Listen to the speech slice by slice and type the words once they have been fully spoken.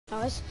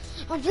Guys,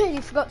 I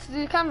really forgot to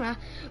do the camera.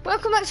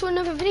 Welcome back to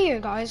another video,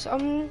 guys.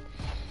 So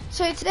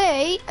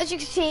today, as you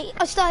can see,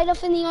 I started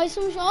off in the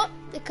item shop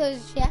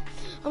because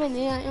I'm in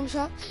the item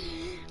shop.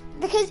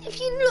 Because if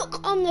you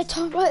look on the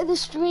top right of the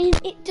screen,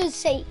 it does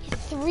say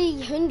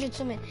 300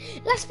 something.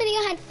 Last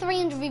video I had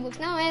 300 V-Bucks.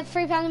 Now I have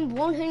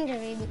 3,100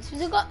 V-Bucks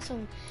because I got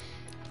some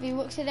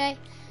V-Bucks today.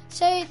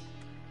 So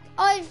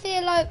I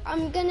feel like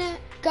I'm gonna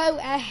go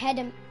ahead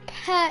and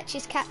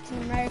purchase Captain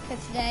America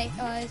today,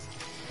 guys.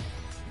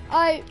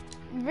 I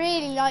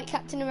really like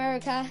Captain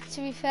America,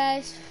 to be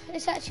fair.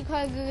 It's actually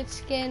quite a good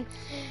skin.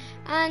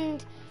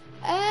 And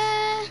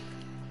I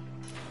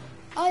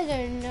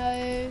don't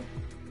know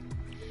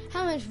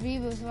how much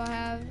V-Bucks do I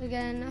have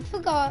again. I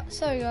forgot.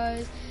 Sorry,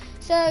 guys.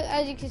 So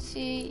as you can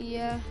see,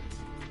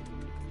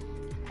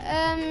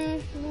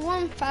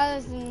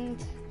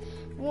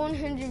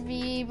 1,100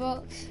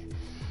 V-Bucks.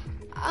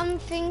 I'm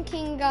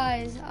thinking,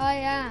 guys,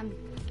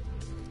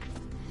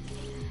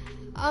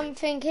 I'm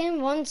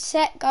thinking, one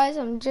sec, guys,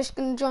 I'm just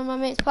going to join my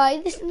mate's party.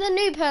 This is the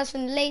new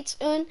person,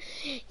 Leighton.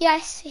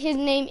 Yes, his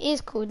name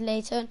is called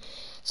Leighton.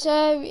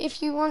 So,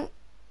 if you want,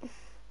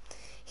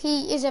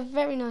 he is a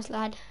very nice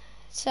lad.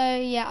 So,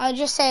 yeah, I'll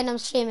just say I'm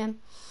streaming.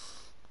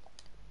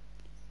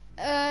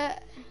 Yeah.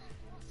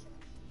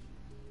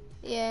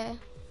 Yeah,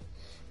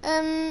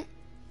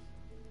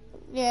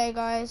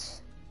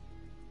 guys.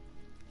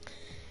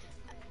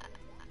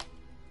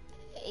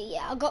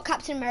 Yeah, I got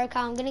Captain America.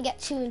 I'm gonna get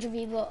 200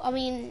 V-Bucks. I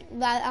mean,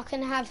 well, I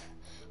can have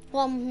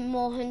 1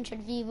 more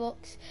 100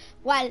 V-Bucks.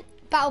 Well,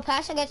 Battle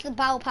Pass. I go to the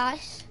Battle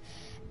Pass,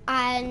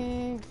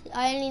 and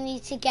I only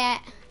need to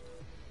get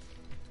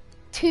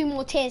 2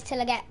 more tiers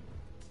till I get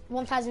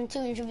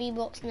 1,200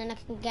 V-Bucks, and then I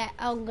can get.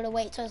 I'm gonna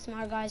wait till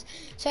tomorrow, guys.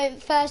 So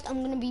first,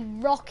 I'm gonna be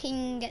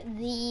rocking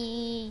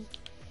the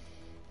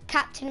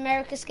Captain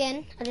America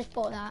skin. I just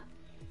bought that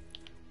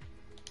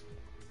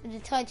with the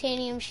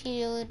titanium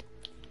shield.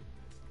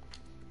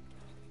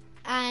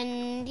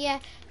 And yeah,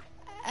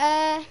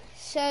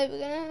 so we're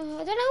gonna,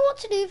 I don't know what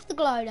to do for the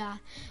glider.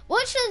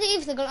 What should I do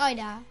for the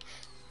glider?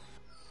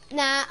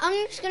 Nah,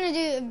 I'm just gonna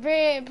do a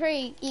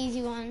pretty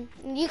easy one.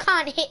 You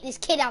can't hit this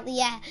kid out the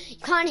air. You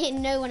can't hit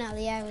no one out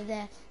the air with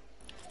this.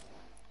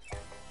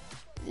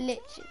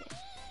 Literally.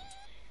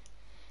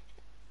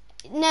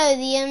 No,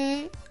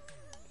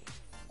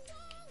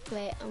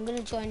 wait, I'm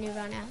gonna join you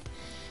right now.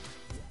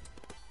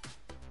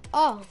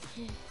 Oh.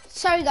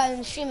 Sorry guys,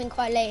 I'm streaming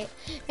quite late.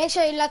 Make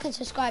sure you like and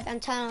subscribe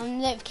and turn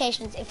on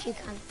notifications if you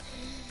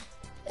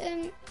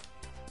can.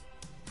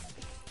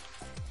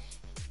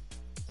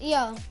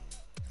 Yo.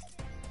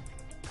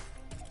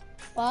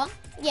 What?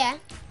 Yeah.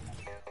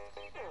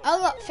 I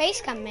got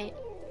face cam, mate.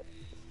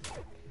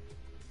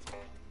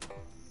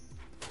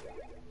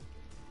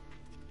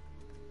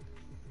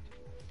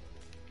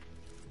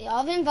 Yeah,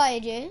 I've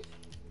invited you.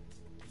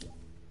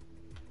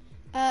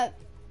 I'll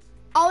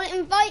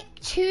invite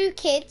 2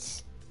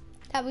 kids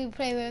that we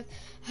play with.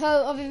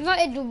 So I've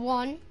invited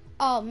one,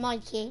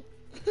 Mikey.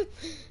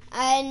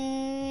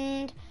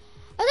 And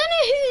I don't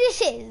know who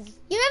this is.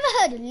 You ever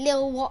heard of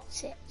Lil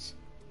Whatsit?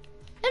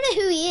 I don't know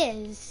who he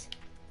is.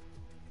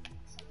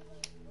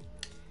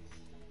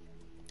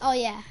 Oh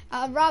yeah,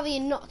 I'd rather you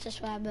not to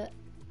swear, but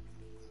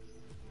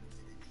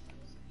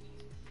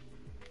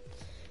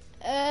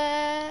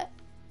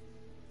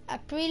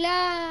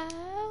Aprila.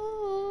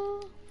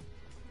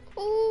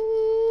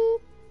 Ooh.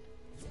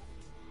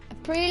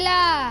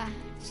 Aprila.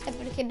 Step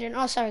of the kid.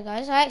 Oh, sorry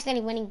guys, I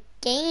accidentally went in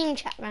game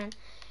chat, man.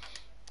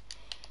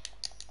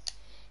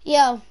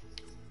 Yo,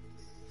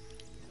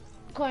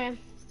 come on.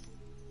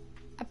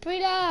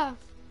 Aprila.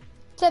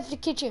 Step for the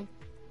kitchen.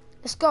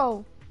 Let's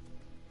go.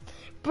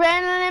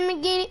 Brandon, let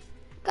me get it.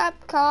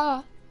 Cop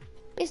car.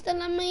 Pistol,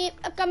 let me get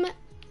it. Come on.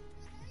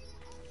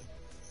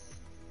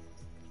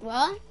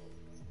 What?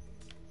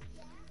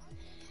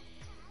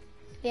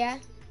 Yeah.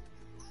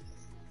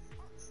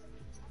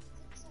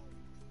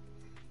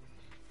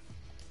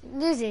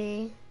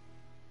 Lizzie.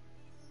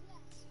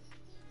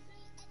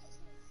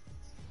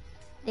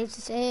 Needs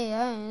to say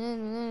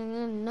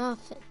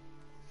nothing.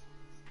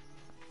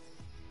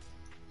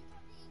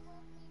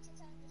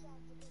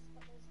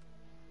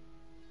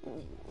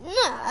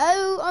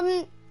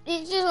 No,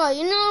 it's just like,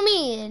 you know what I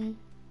mean?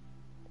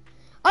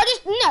 I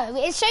just, no,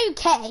 it's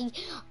okay.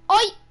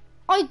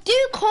 I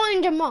do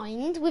kind of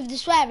mind with the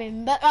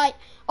swearing, but like,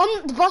 I'm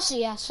not the boss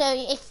here, so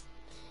if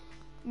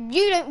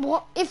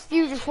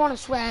you just want to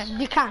swear,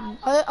 you can.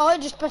 I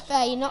just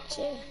prefer you not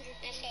to.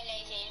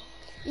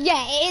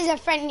 Yeah, it is a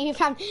friendly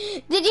fan.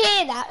 Did you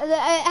hear that?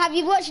 Have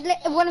you watched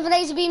one of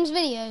Laserbeam's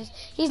videos?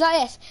 He's like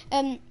this.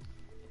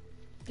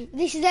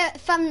 This is a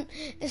fun.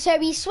 So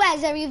he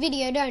swears every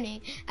video, don't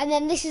he? And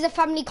then this is a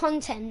family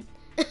content.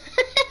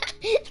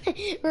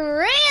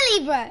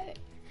 Really, bro?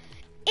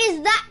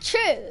 Is that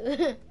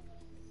true?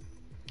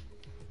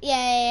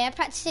 yeah.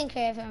 Practicing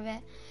creative a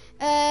bit.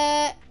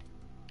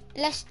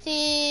 Let's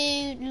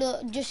do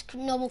just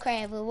normal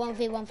creative,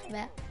 1v1 for a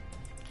bit.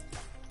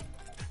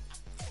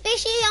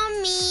 Fishy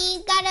on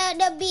me, got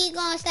the big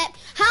on step.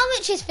 How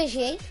much is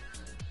Fishy?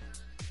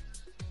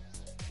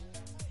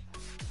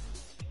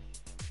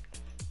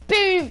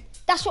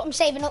 That's what I'm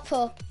saving up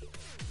for.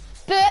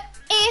 But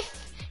if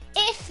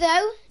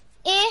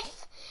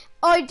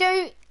I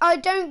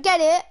don't get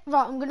it,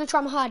 right, I'm gonna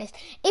try my hardest.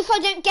 If I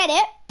don't get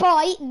it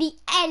by the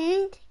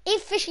end,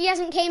 if Fishy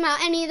hasn't came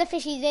out, any of the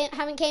Fishies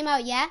haven't came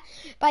out yet,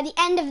 by the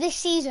end of this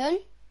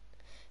season,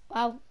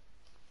 well,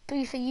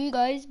 good for you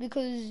guys,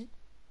 because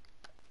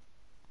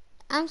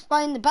I'm just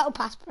buying the battle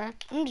pass, bro.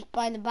 I'm just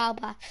buying the battle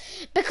pass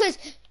because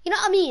you know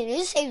what I mean.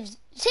 It saves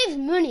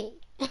money.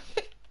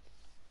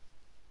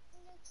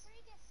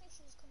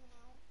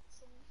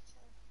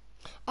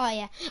 Oh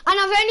yeah, and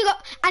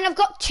I've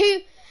got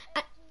two.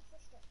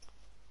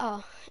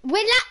 Oh,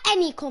 will that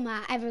any ever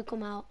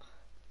come out?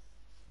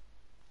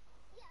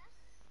 Yeah,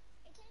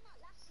 it came out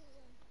last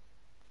season.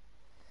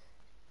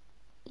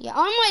 Yeah,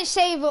 I might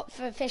save up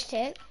for a fish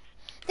tip.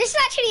 This is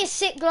actually a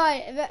sick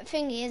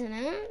thingy, isn't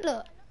it?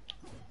 Look,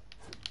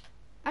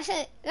 that's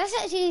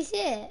actually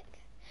sick,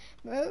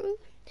 bro.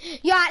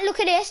 Yeah, look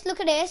at this. Look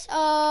at this.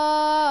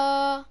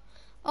 Oh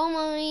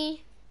my.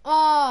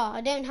 Oh,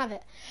 I don't have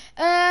it.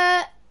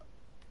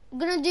 I'm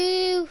gonna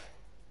do.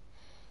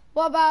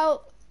 What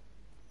about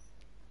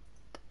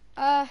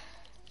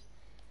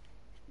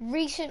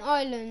recent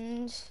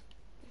islands?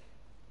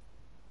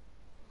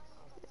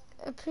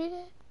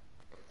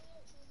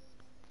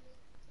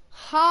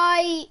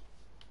 Hi,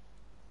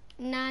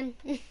 Nan.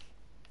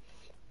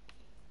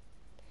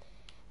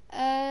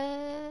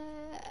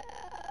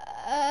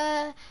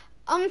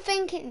 I'm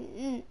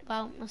thinking.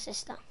 Well, my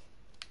sister.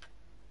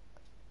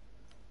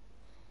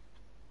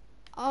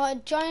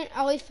 Giant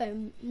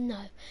iPhone. No.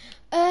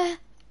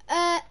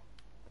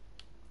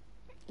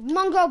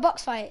 Mongrel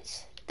box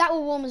fights. That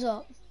will warm us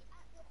up.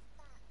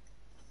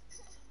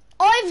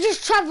 I've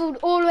just travelled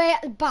all the way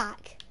at the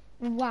back.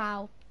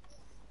 Wow.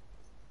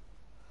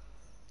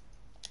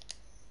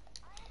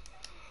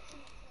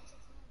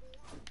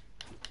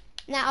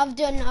 Now I've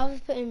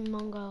put in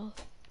Mongrel.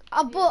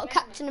 I bought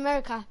Captain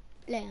America.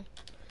 Liam.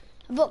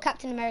 I bought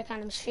Captain America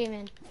and I'm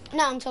streaming.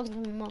 No, I'm talking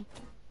to my mum.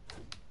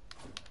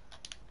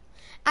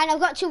 And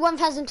I've got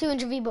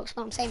 1,200 V-Bucks,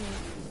 but I'm saving it.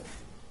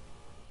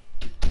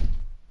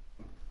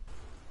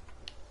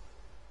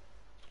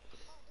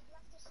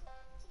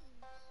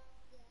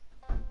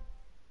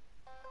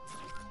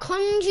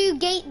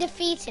 Conjugate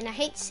defeating. I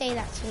hate to say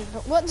that to you,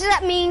 but what does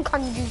that mean,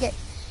 conjugate?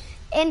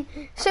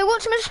 So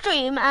watch my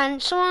stream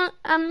and someone,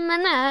 my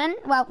nan,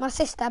 well, my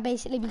sister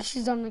basically, because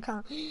she's on the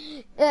account,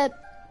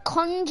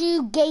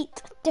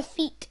 conjugate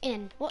defeat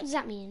in. What does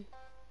that mean?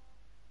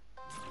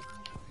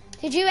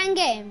 Did you end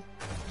game?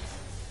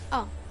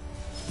 Oh.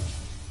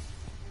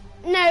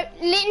 No,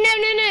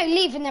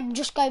 leave and then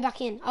just go back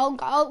in.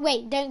 Oh,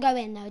 wait, don't go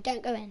in though,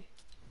 don't go in.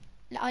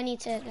 I need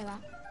to go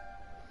out.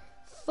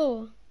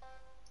 4.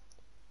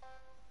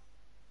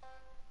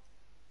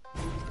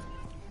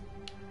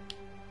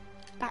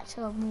 Back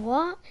to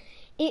what?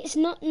 It's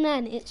not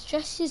Nan, it's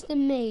just as the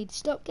maid.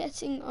 Stop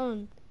getting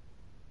on.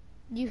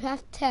 You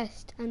have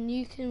test and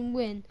you can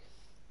win.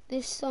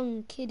 This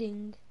song,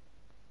 kidding.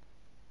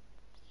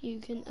 You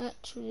can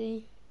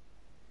actually...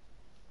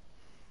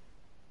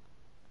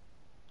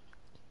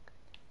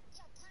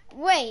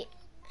 Wait.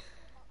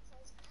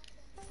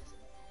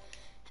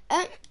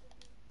 I'm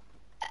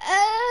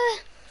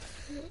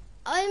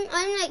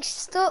like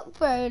stuck,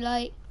 bro.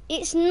 Like,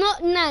 it's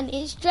not Nan,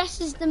 it's dressed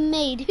as the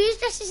maid. Who's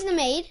dressed as the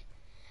maid?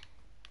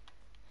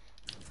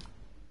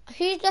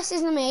 Who's dressed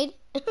as the maid?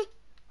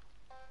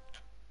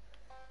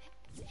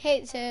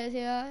 Hate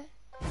to.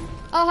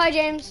 Oh, hi,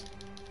 James.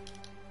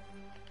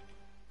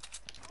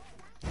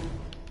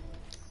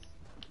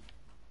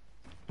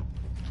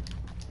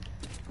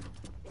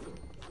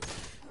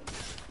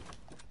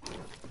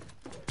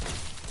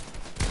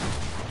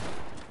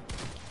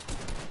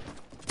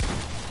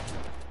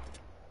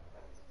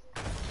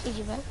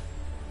 GG, bro.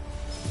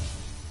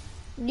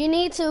 You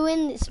need to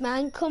win this,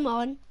 man. Come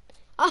on.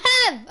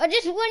 I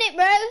just won it,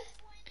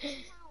 bro.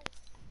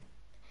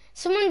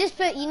 Someone just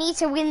put, you need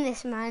to win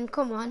this, man.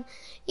 Come on.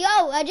 Yo,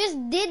 I just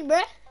did,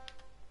 bro.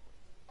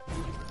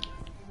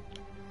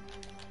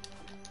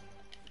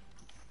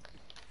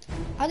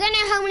 I don't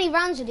know how many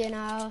rounds we're doing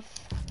out of.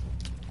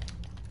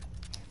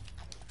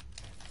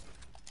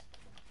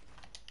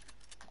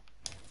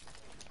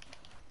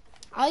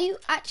 Are you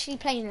actually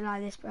playing it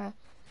like this, bro?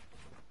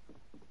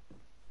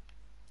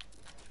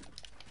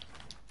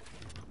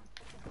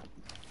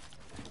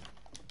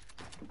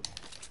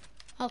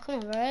 Oh,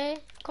 come on, bro.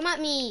 Come at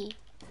me.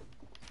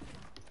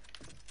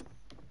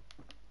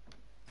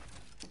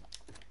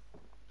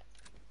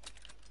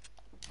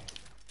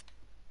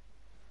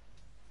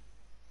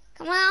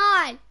 Come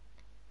on.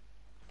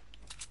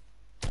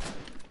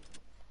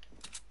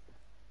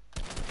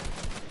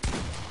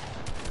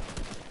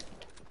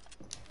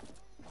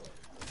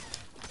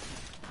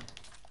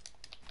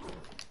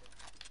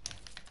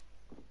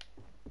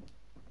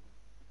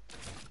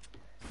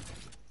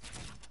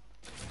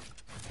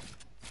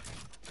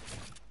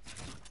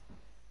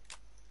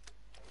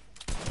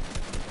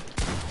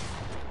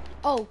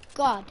 Oh,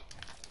 God.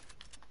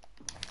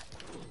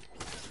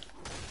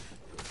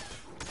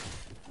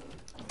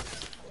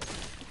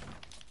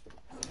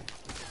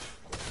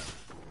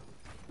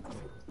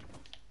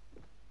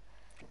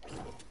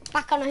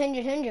 Back on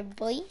 100,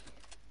 boy.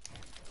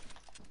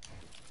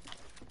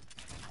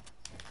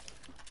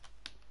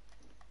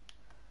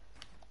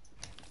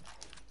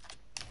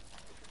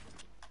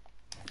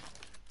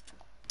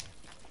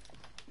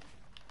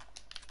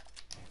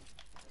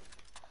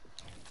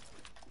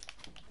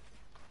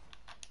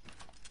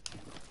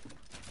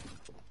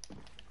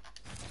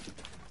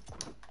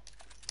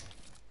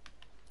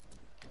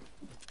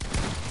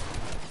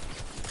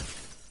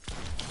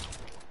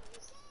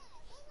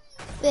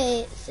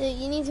 Wait, so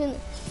you need to...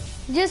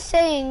 Just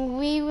saying,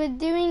 we were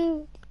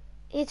doing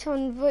it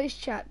on voice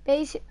chat,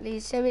 basically,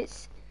 so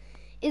it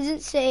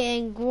isn't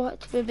saying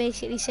what we're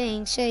basically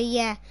saying, so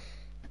yeah.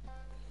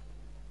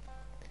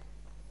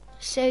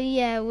 So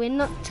yeah, we're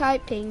not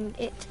typing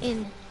it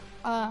in,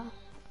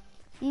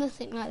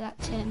 nothing like that,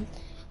 Tim.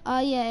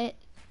 Yeah,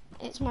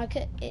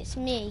 it's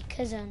me,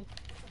 cousin.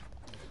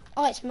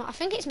 Oh, I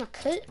think it's my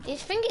cousin, I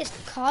think it's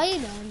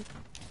Kylan.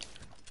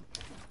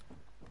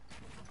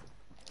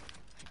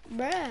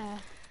 Bruh.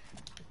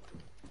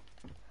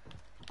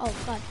 Oh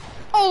god.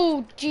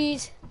 Oh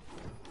jeez.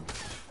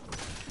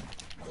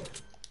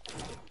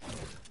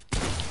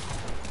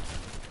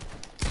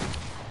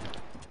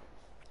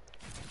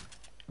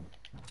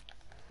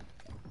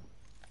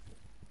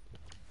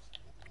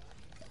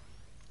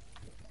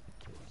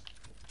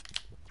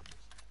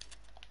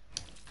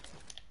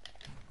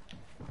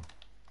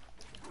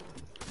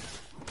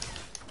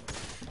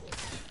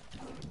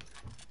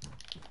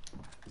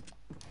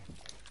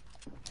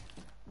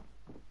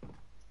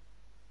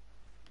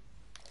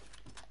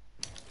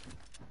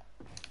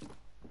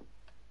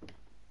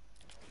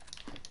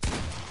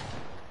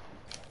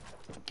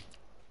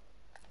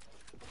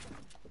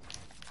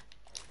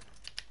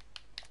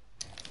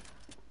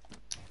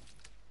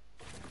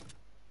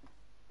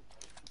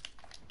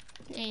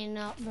 You're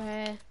not,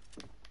 bro.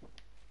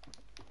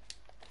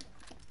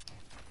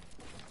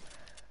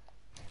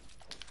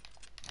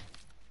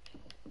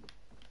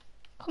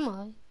 Come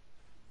on.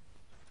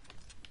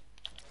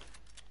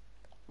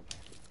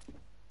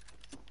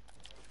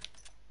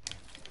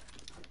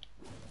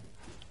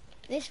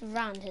 This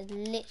round has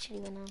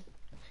literally been on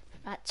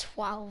about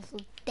 12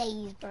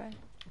 days, bro.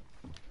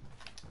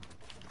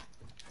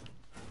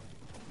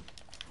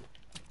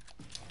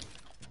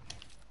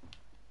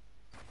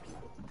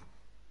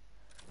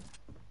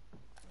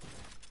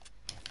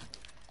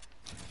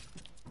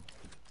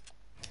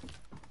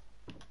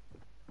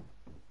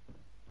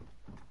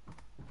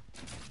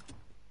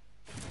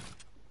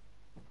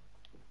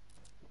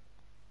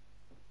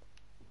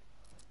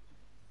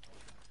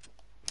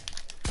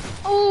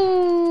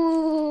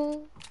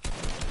 Oh!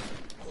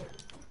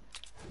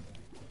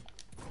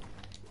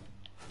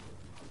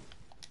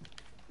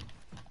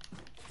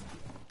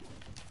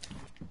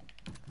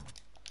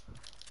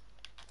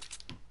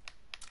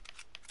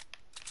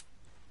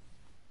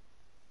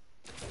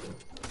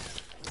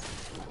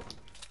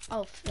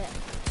 Oh, flip.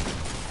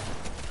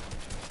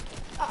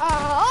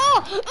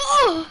 Oh!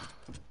 Oh!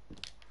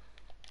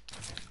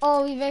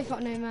 Oh, we both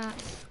got no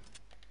mats.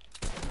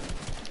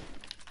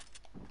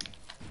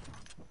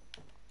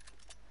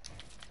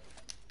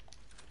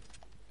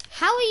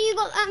 How have you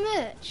got that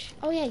much?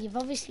 Oh yeah, you've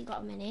obviously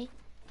got a mini.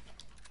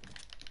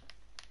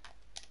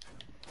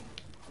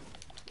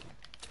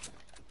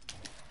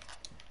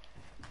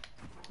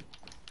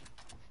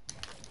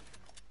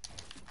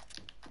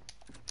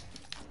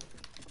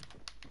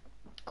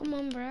 Come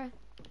on, bro.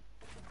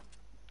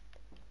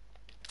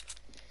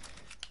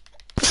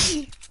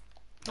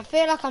 I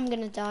feel like I'm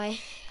gonna die.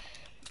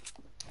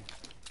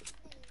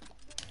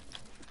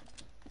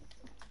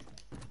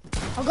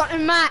 I've got no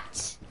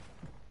mats.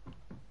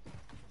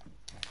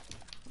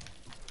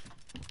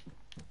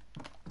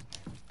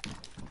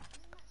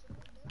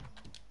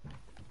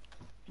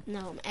 No,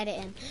 I'm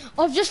editing.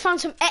 Oh, I've just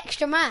found some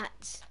extra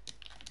mats.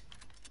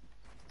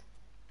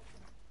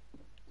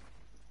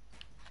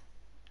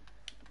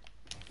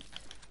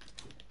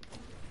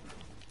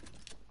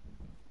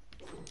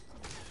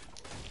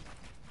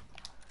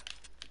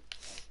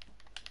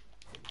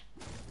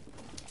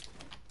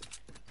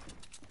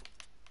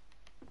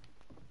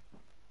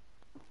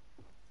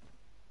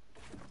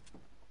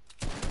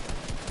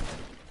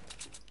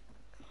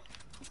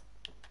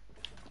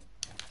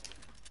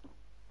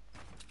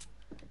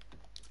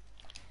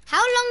 How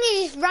long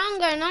is this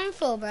round going on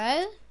for,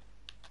 bro?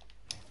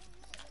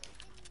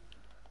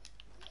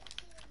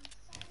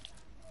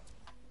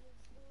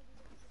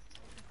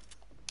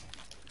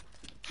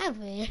 Have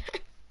we?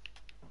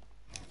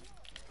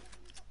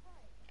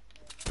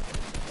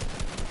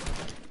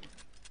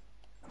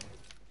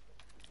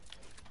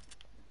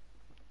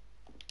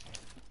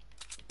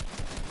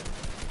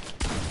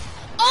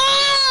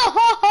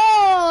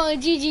 Oh,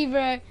 GG,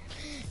 bro.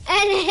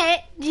 And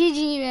hit,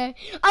 GG, bro.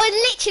 I was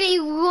literally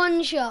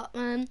one shot,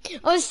 man.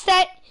 I was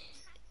set.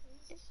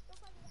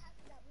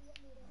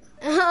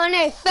 Oh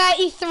no,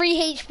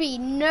 33 HP,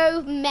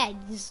 no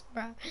meds,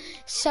 bro.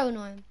 So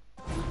annoying.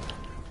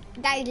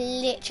 That is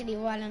literally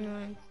well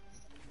annoying.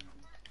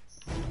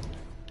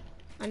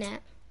 On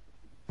it.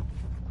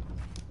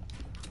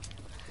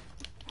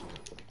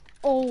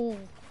 Oh.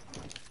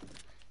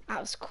 That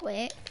was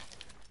quick.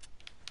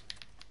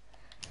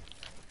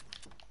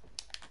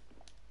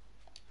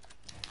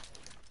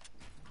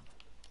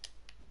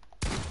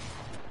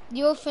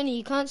 You're funny,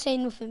 you can't say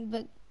nothing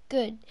but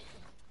good.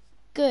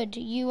 Good,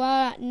 you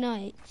are at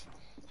night.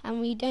 And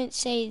we don't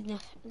say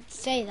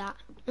that.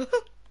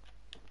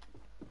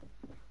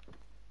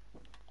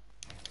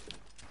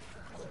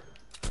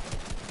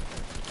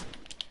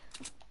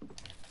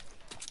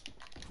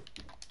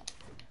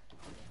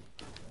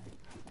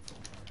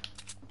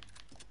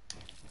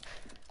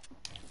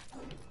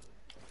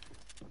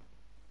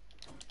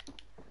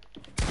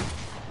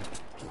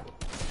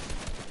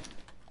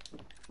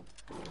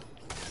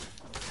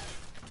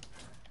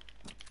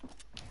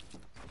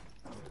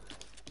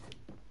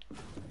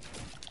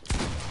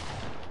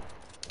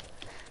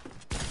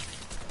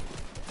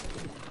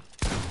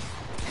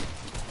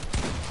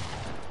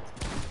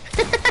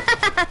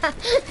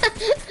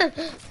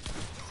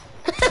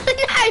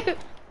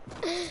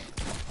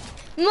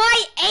 No!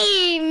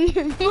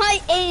 My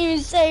aim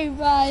is so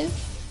bad.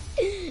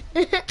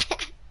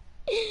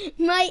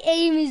 My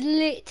aim is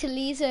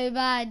literally so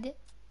bad.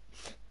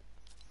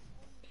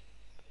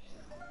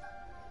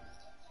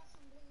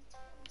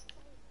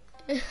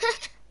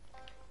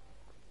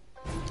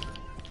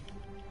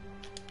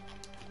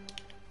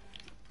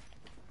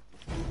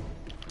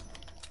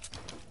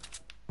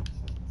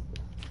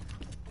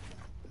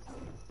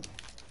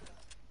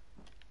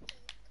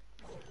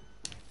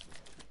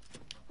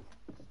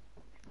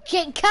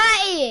 Get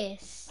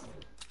Curtis!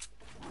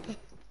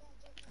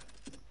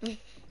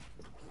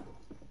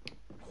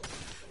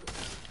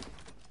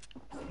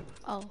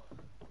 Oh.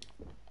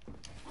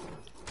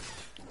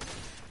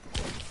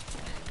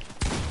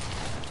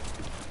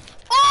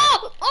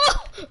 Oh! Oh!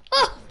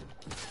 Oh!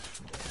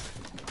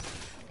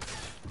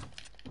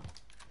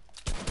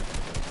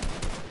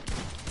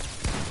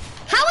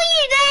 How are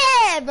you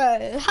there,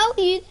 bro? How are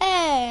you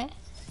there?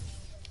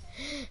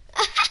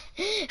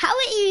 How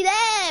are you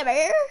there,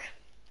 bro?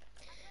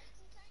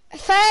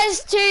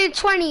 First to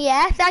 20,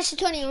 yeah? That's the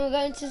 20, and we're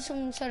going to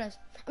some sodas.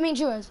 I mean,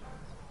 churros.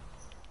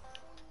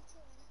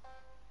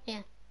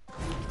 Yeah.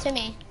 To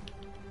me.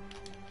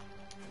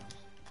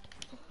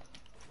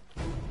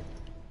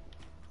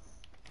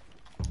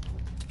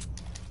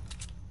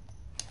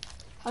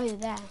 Oh, you're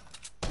there.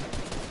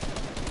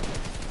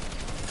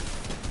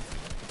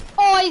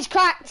 Oh, he's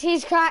cracked.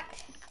 He's cracked.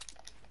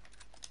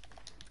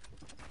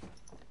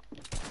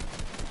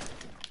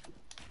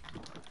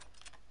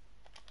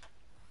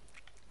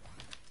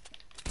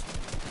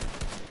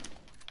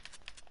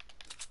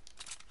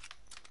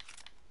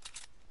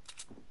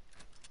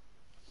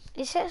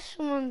 It says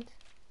someone.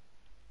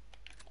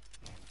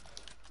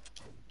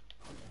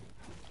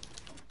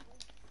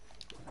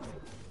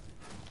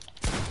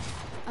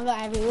 I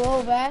got every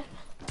wall there.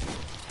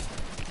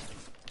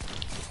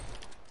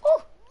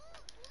 Oh!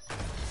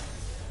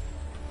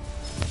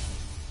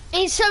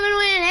 It's so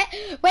annoying,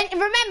 it. When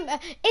remember,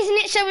 isn't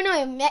it so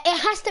annoying? It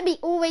has to be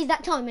always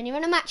that time when you're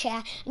in a match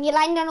here and you're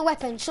laying down a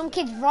weapon. Some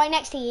kid's right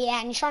next to you,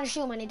 and you're trying to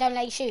shoot them and they don't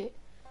let you shoot.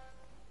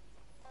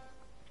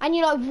 And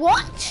you're like,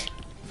 what?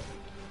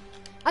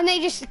 And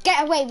they just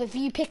get away with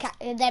you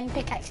them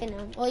pickaxing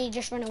them, or you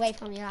just run away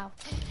from your house.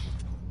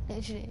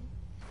 Literally.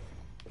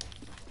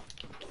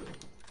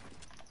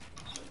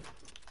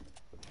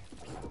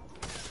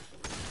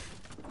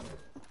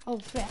 Oh,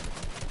 flip.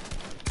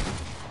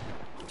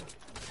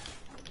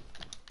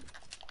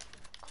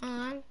 Come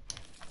on.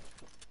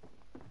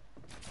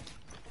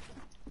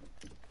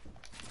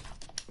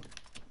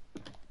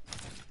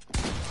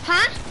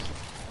 Huh?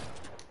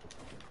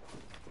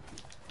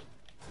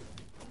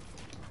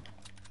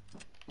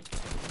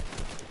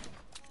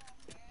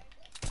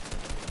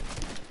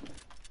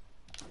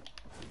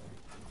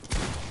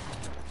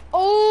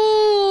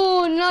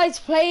 Oh, nice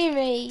play,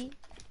 mate.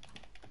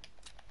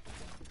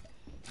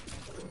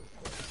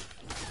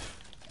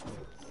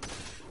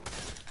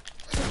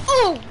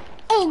 Oh,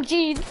 oh,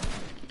 geez.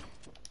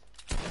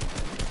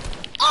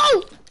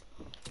 Oh!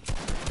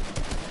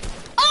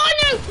 Oh,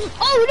 no!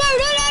 Oh, no,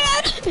 no, no,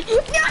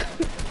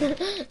 no!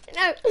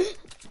 No!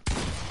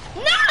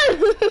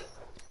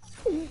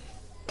 No!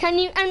 Can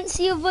you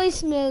answer your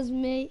voicemails,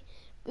 mate?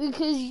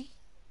 Because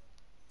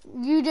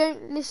you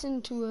don't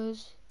listen to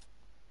us.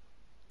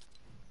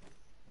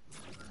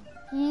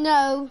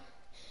 No.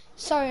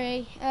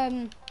 Sorry.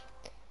 I'm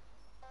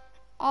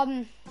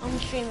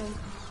streaming.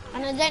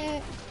 And I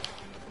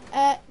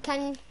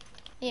don't,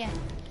 yeah.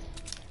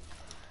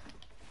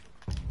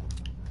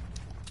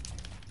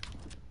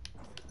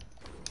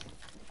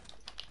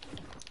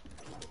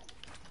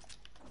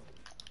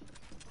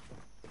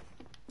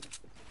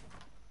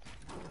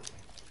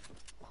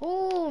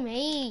 Cool,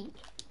 mate.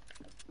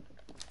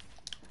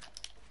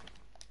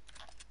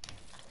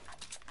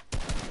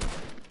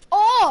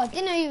 Oh,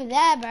 didn't know you were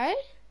there, bro.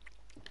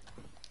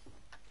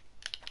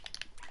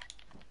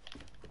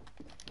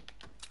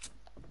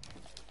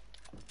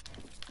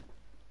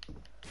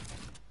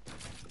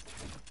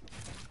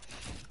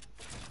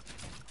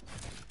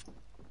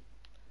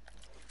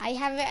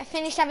 I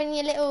finished having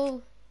your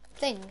little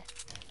thing.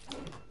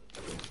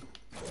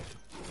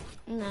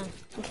 No.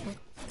 Okay.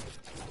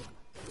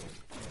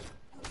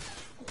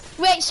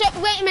 Wait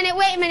a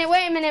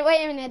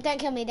minute. Don't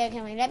kill me.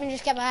 Let me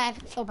just get my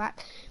full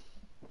back.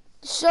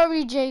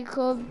 Sorry,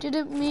 Jacob.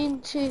 Didn't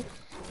mean to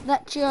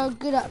that you're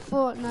good at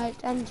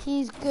Fortnite and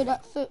he's good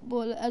at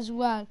football as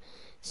well.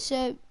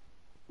 So,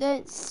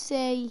 don't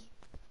say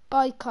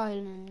Bike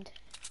Island.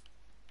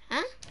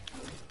 Huh?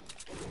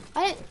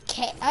 I don't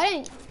care. I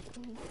don't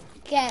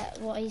get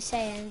what he's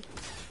saying.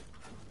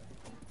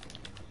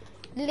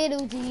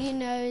 Little do you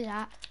know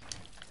that.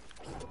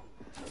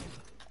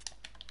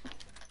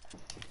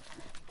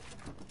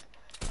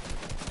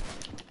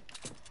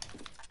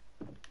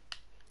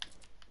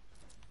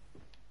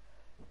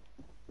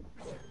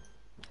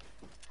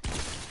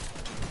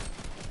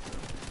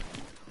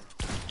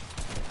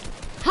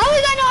 How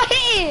is that not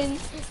hitting?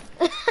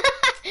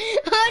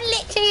 I'm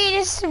literally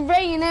just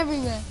spraying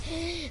everywhere.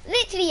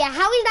 Literally,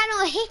 how is that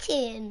not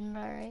hitting,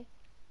 bro?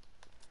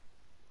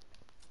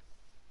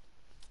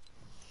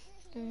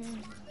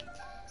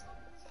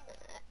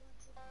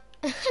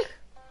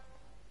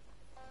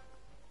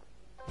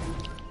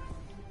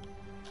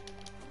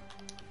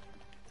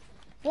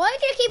 Why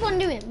do you keep on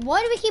doing?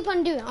 Why do we keep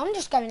on doing? I'm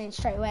just going in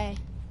straight away.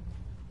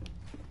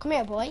 Come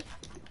here, boy.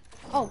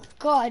 Oh,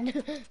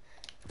 God.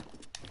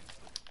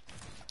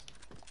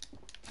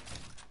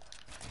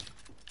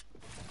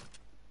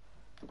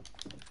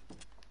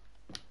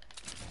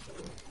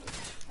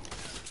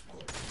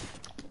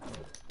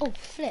 Oh,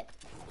 flip.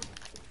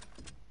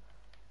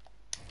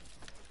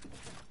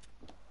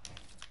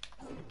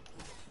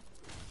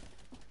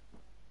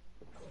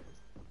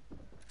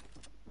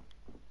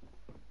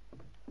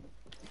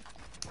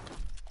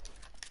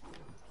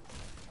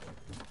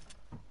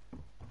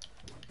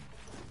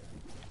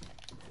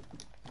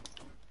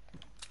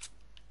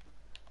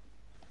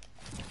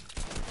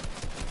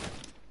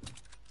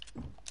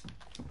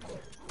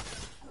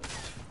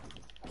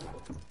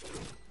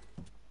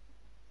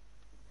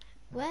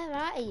 Where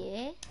are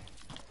you?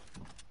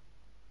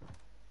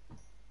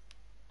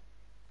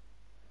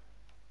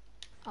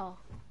 Oh.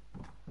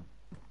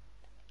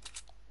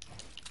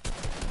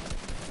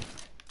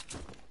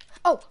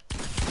 Oh.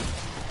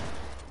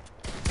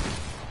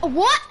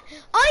 What?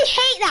 I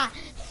hate that.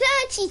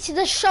 30 to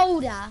the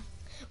shoulder.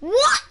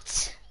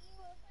 What?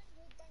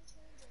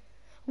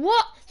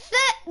 What?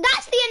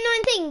 That's the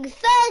annoying thing.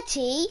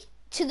 30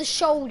 to the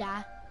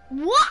shoulder.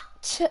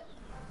 What?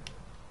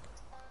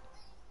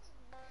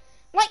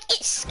 Like,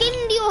 it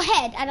skimmed your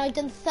head and I've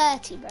done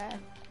 30, bro.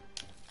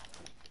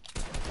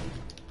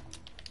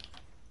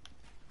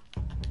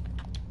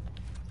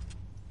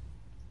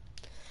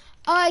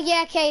 Oh,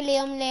 yeah, okay,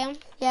 Liam.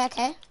 Yeah,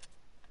 okay.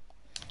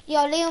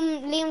 Yo,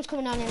 Liam's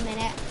coming on in a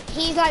minute.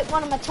 He's like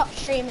one of my top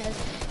streamers.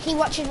 He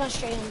watches my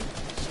streams.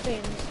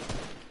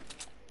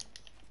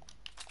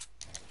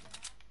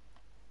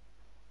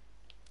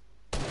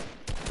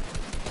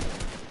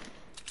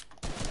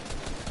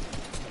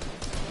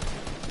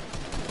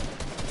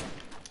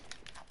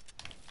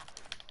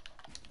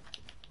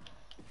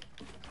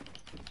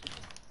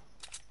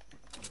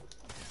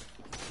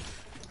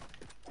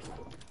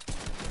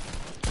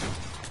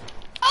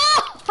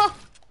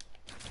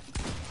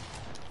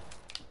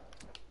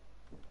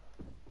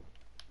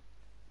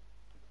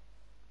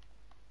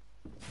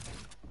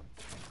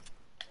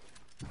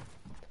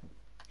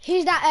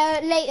 Who's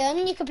that,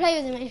 Leighton? You can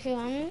play with him if you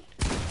want.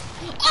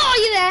 Oh,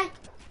 you there?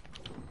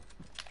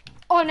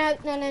 Oh, no.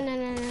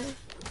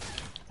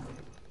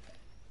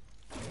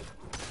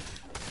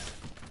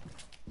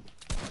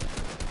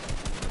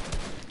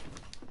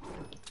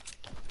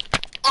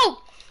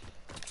 Oh!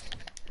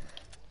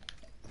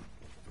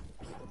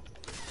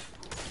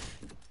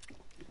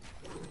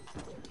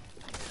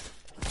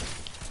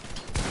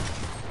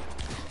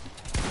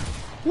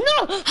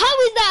 No! How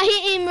is that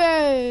hitting,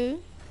 bro?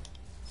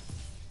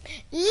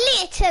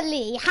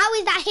 Literally, how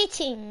is that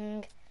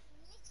hitting?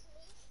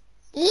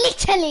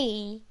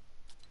 Literally.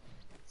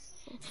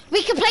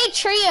 We can play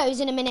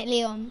trios in a minute,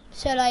 Leon.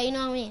 So, like, you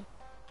know what I mean?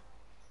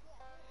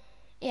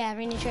 Yeah,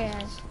 we need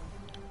trios.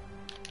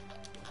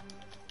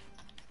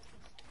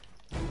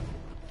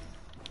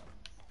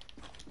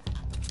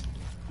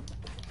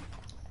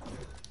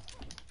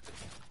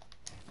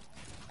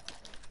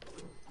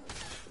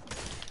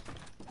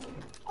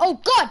 Oh,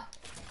 God!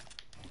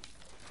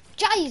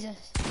 Jesus.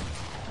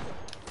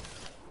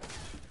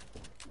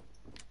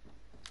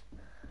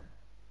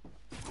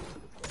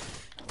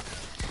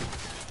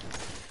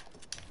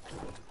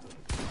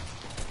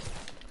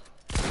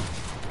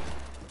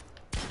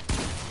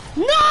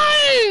 No!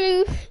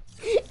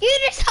 You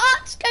just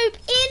hard scope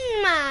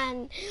in,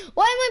 man.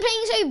 Why am I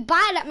playing so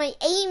bad at my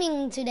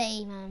aiming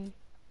today, man?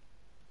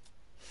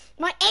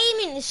 My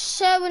aiming is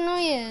so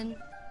annoying.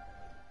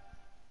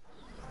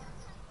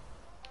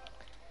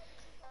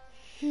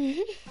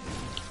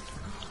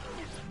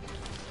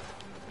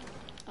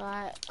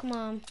 Alright, come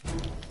on.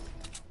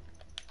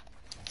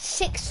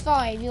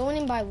 6-5. You're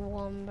winning by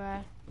 1,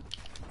 bro.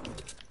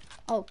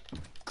 Oh,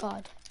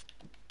 God.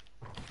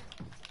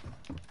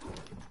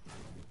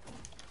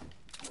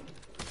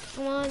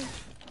 Come on.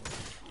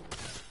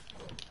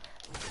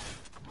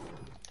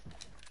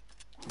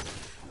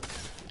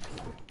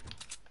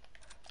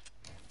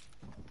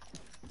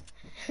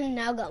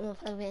 Now got my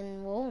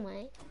fucking wall,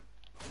 mate.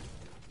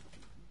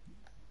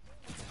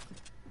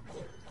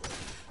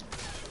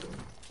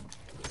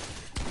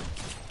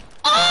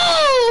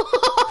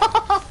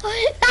 Oh!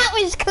 That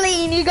was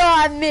clean, you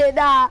gotta admit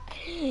that.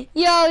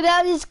 Yo,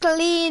 that was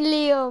clean,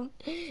 Liam.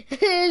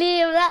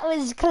 Liam, that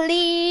was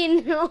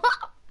clean. What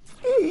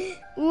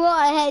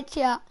a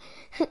headshot.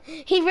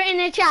 He wrote in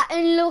the chat,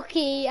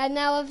 unlucky, and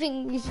now I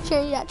think he's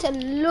changed that to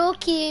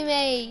lucky,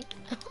 mate.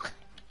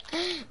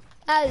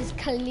 That was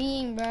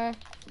clean, bro.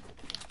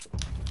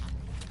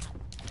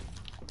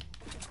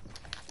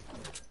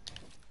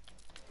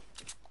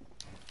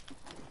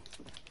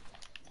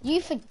 You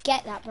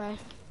forget that, bro.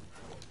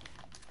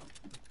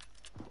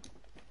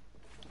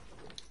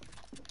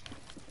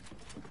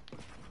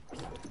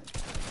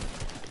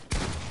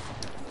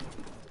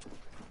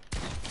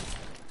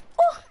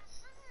 Oh.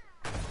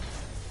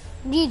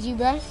 GG,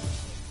 bro.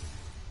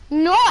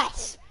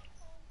 Nice.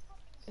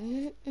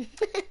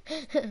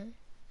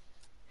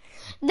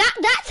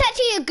 That's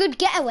actually a good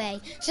getaway.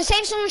 So say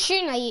if someone's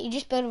shooting at you, you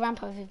just build a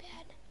ramp over your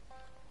head.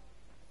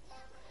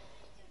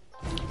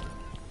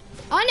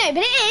 I know,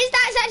 but it is.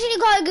 That's actually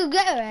quite a good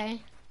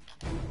getaway.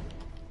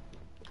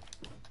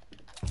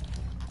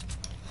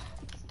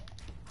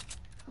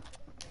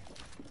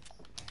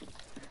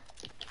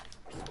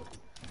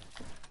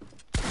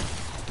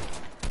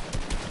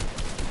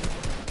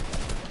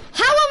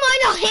 How am I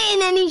not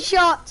hitting any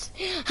shots?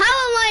 How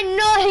am I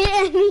not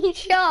hitting any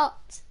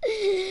shots?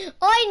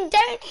 I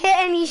don't hit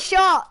any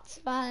shots,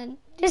 man.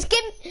 Just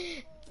give,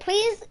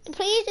 please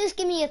just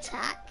give me a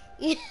tack.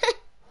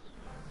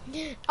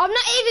 I'm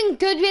not even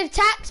good with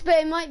tacks, but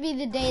it might be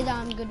the day that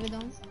I'm good with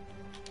them.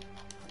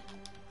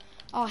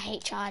 Oh, I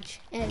hate charge.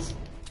 It is.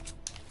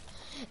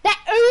 They're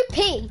OP.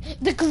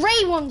 The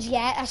grey ones,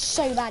 yeah, are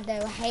so bad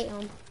though. I hate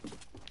them.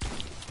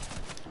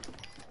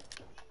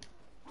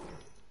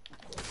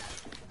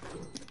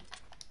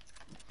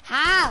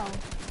 How?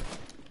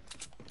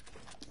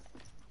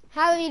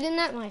 How have you done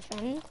that, my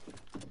friend?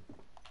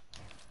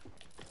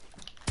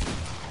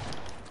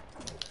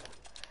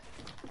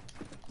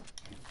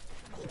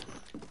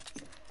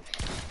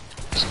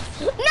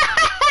 No!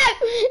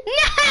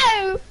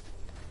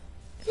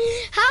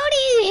 How do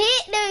you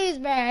hit those,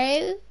 bro?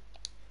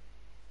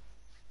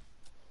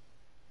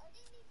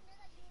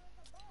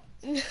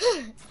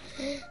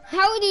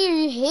 How do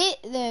you hit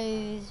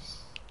those?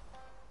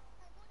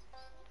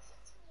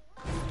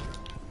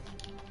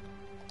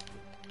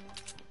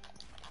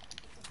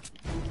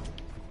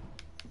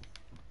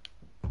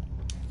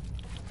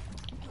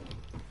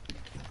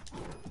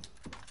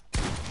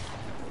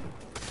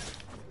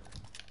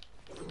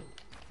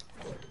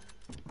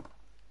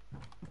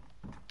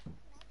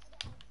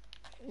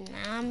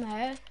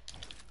 Ammo.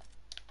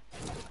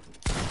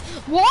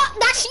 What?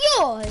 That's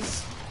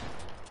yours?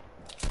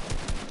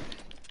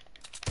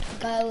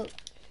 Go.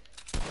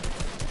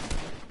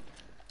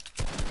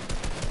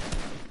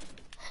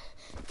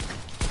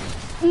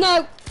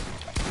 No.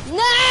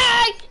 No!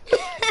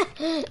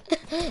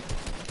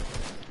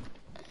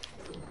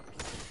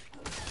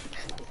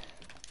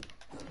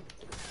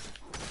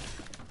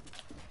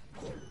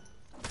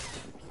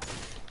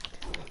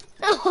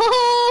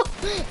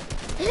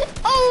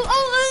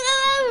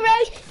 Oh,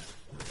 right.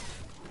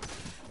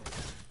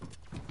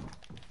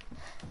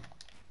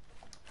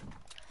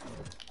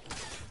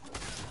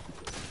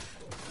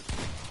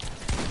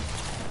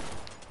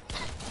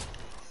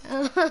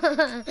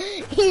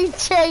 You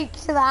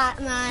choked that,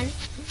 man.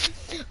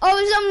 I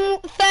was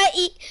on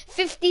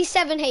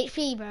 57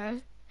 HP, bro.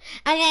 And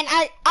then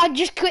I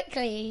just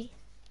quickly.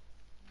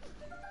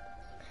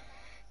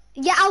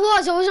 Yeah, I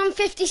was on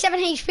 57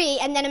 HP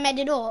and then I made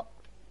it up.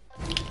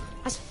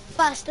 As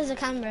fast as I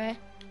can, bro.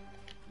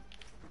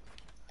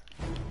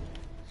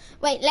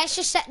 Wait, let's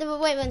just set the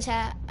waypoints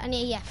here. I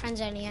need, yeah,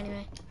 friends only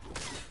anyway.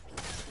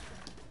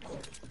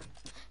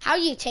 How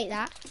do you take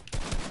that?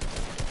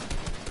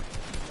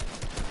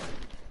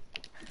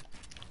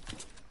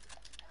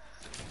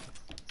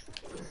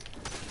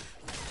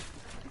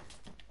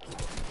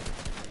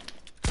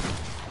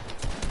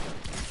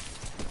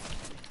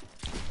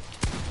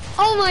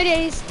 Oh my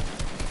days.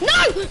 No!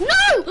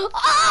 No! Oh,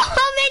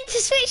 I meant to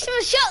switch to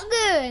my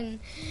shotgun.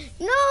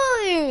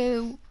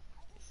 No!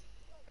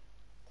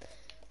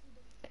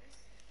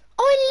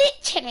 I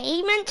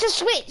literally meant to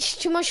switch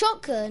to my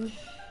shotgun.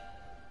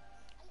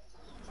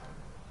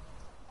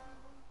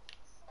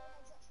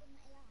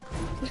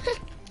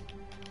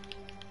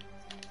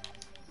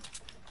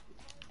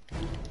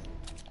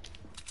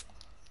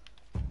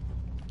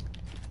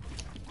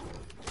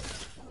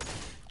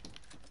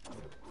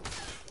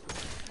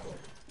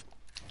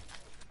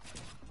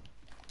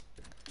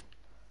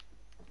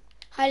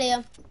 Hi,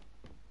 Liam.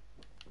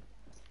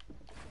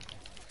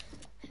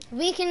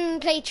 We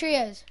can play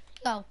trios.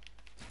 Go.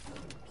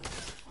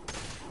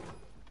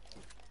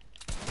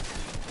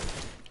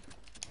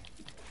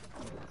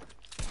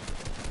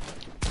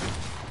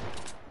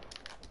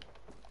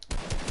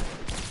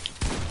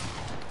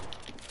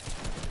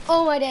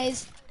 Oh my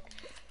days.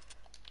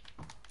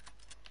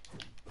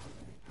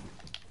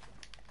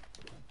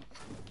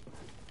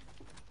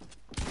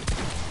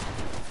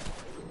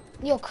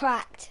 You're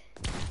cracked.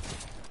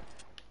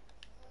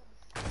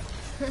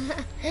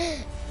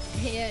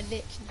 Yeah,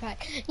 literally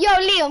cracked. Yo,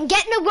 Liam,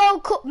 getting the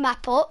World Cup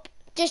map up.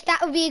 Just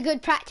that would be a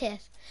good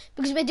practice.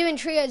 Because we're doing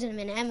trios in a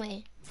minute, aren't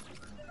we?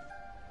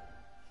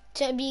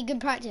 So it'd be a good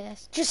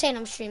practice. Just saying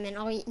I'm streaming.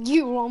 Oh,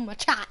 you were on my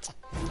chat.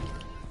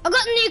 I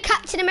got the new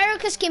Captain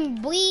America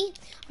skin, boy.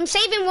 I'm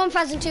saving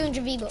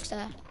 1,200 V-Bucks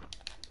there.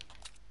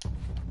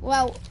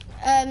 Well,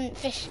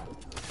 fish.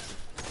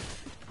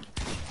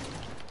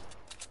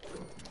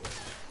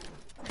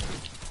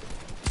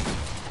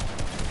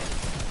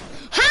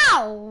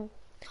 How?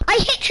 I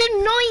hit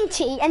you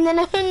 90 and then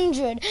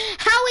 100.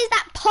 How is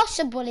that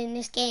possible in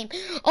this game?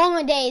 Oh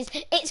my days.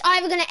 It's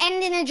either going to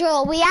end in a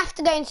draw. We have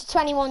to go into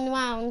 21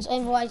 rounds,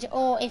 otherwise,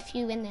 or if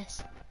you win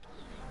this.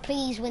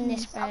 Please win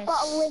this first. I've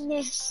got to win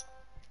this.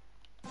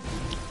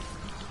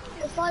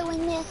 If I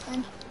win this,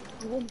 then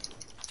I win.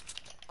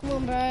 Come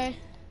on, bro.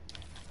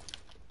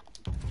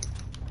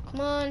 Come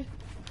on.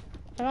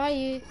 Where are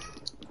you?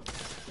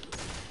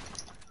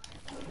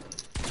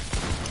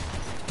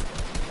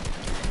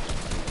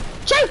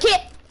 Choke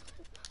it!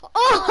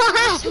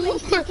 Oh!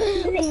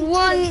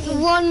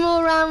 one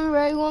more round,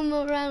 bro. One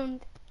more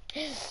round.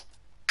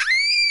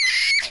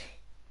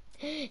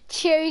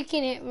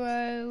 Choking it,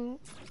 bro.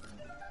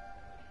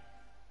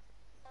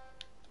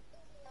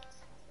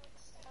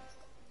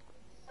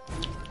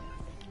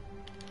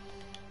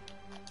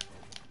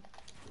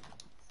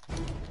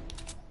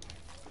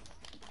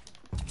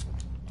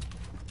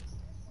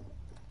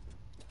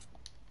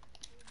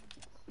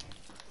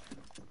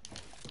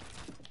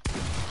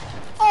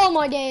 Oh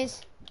my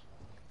days.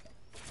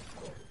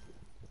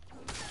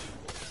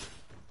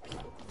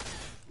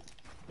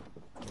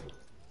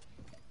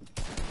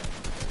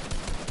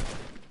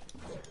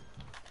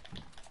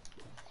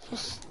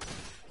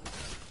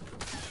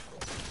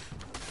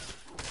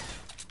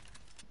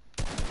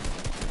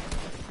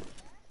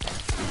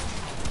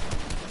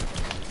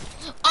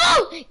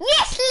 Oh,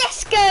 yes,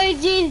 let's go,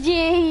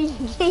 GG.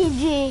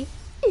 GG.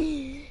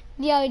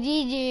 Yo,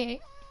 GG.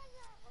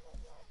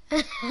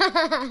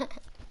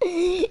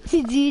 It's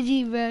a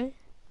GG, bro.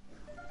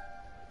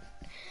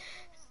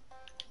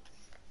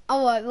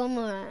 Alright, one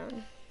more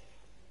round.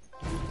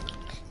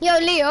 Yo,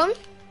 Liam.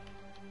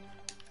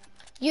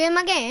 You in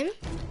my game?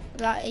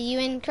 Like, are you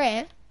in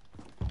crib?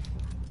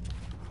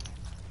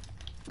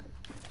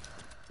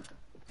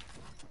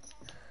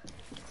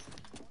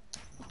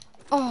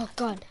 Oh,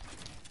 God.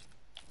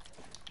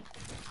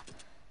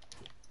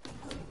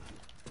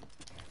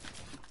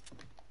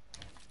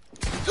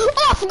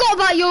 Oh, I forgot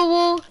about your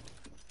wall.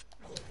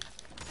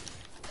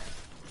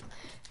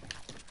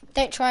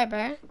 Don't try,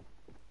 bro.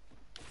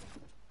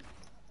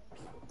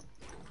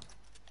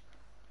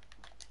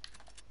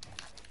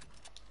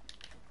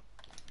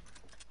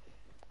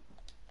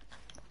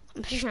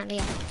 I'm pushing out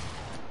here.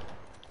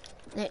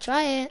 Don't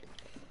try it.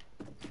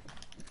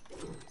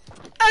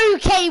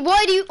 Okay,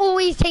 why do you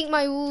always take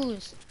my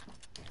walls?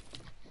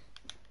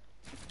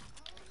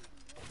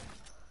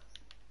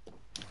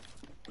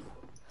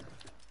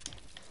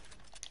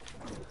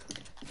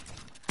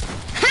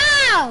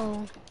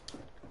 How?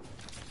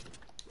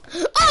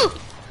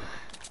 Oh!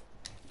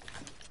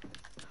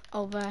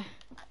 Oh, bro.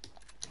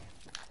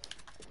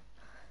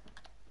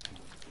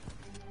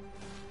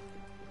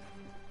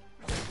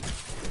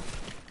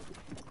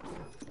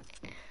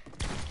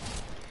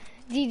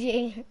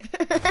 GG.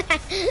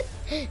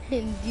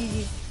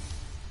 GG.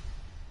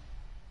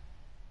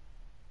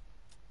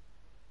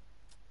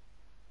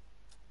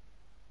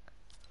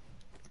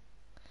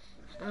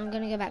 I'm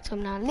gonna go back to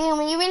him now. Liam,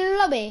 are you in the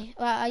lobby?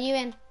 Well, are you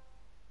in?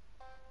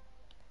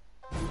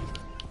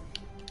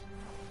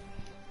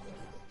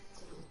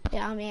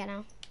 Yeah, I'm here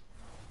now.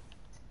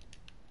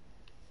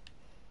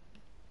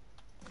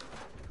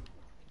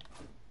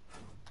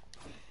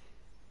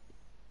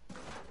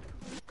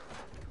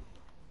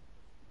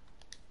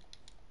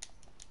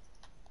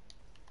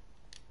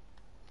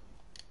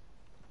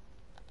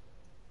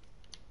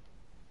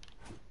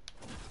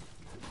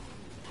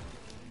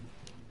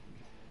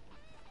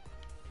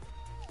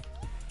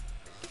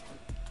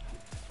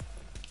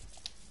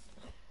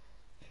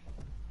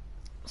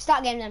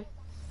 Start game then.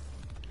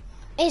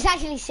 It's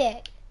actually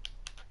sick.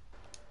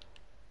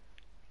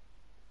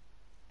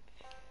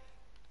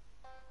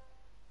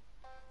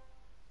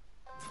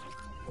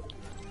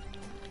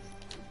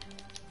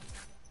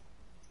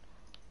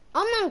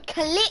 I'm on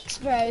clicks,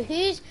 bro.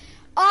 Who's...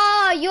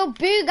 Oh, you're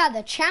Booga,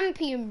 the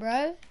champion,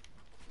 bro.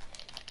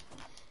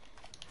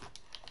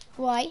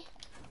 Why?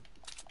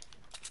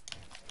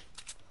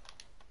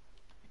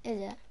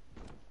 Is it?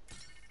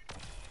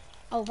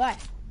 Oh, right.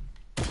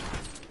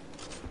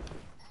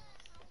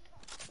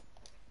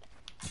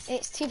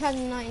 It's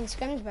 2019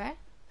 scrims, bro.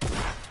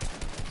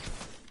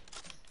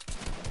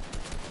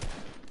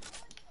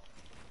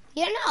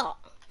 You're not?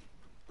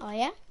 Oh,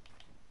 yeah?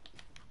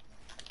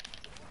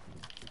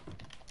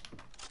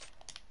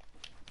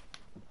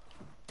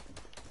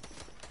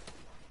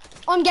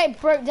 I'm getting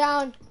broke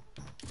down.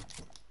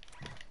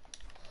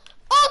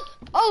 Oh!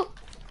 Oh!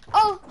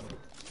 Oh!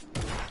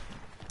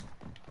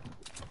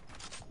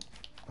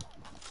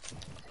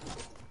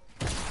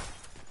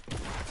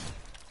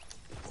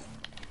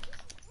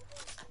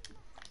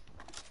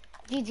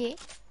 GG.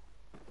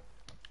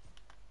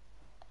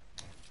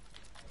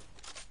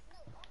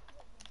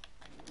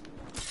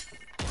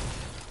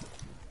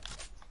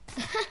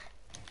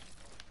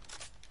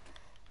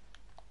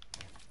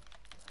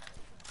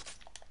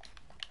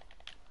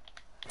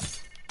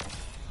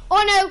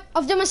 Oh no,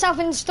 I've done myself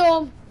in the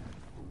storm.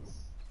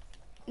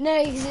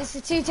 No, because it's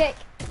a 2-tick.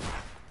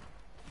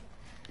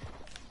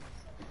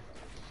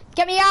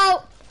 Get me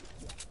out!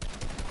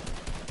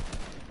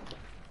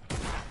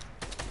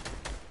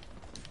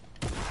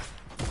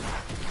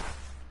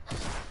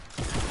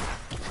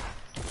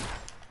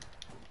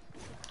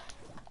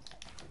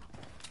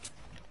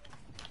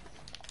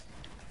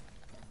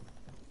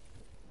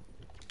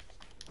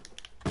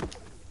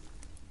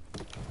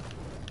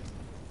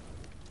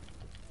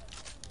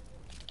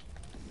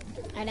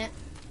 I don't.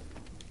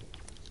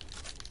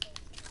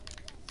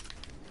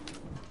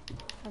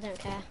 I don't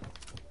care.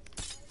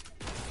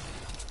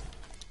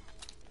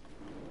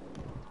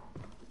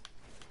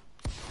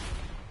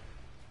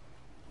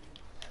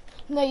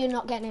 No, you're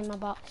not getting in my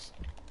box.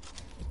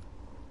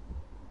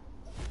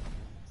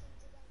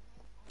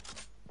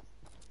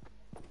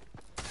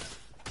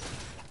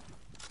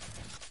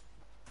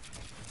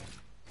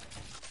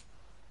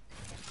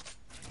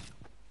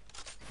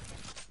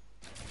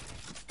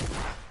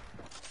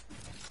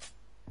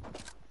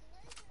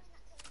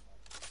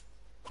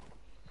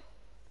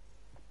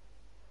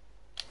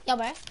 Yeah,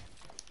 bro.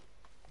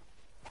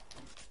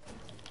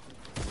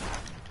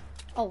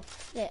 Oh,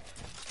 shit.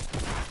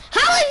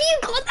 How have you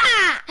got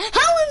that?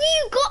 How have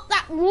you got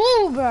that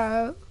wall,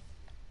 bro?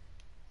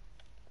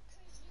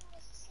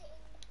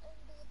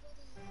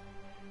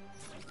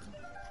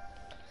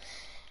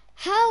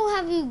 How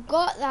have you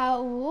got that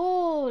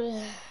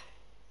wall?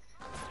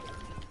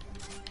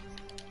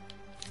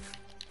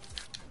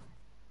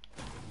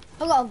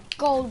 I got a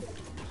gold.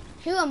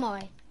 Who am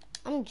I?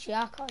 I'm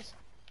Jackass.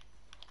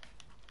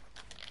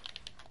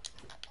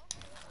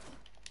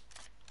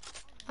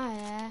 Oh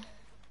yeah.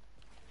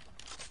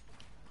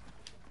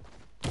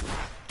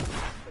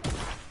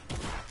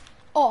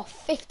 Oh,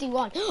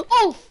 51.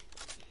 Oh,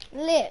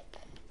 lip.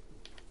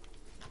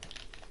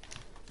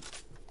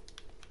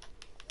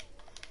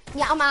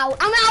 Yeah, I'm out.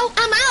 I'm out.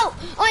 I'm out.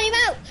 I'm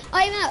out.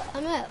 I'm out.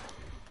 I'm out.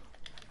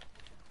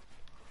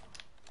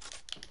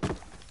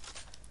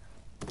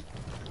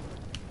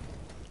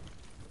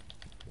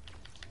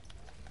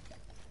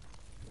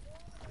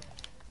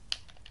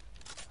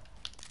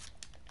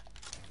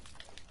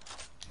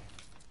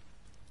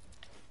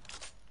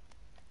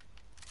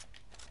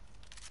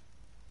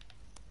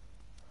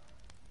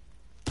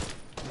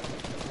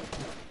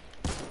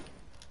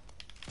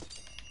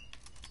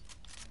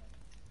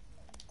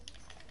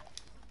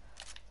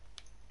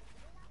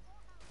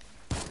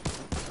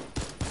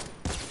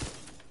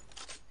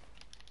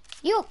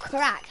 You're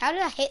cracked. How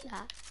did I hit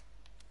that?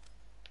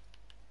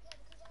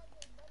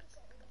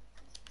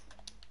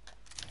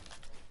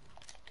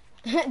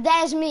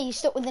 There's me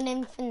stuck with an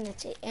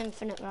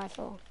infinite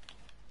rifle.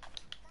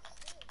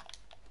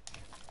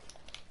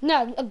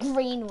 No, a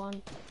green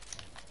one.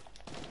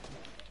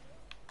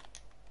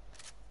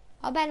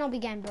 I better not be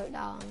getting broke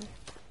down.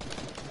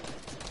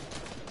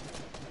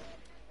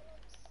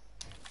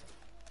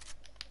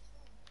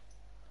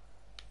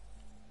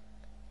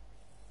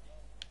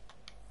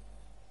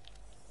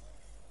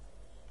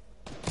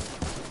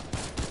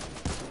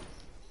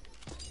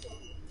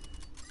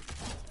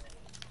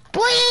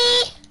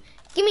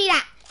 Give me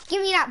that.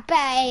 Give me that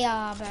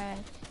bear,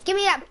 bro. Give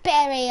me that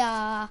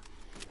bear.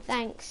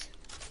 Thanks.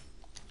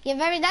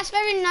 That's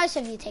very nice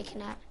of you taking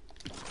that.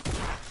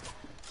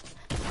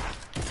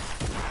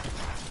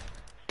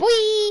 Boy.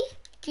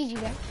 GG,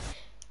 bro.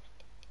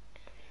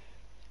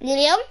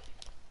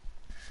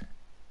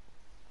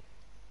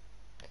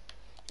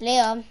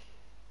 Liam.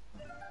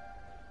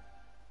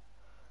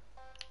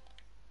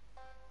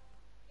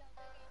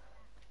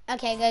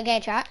 Okay, go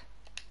chat.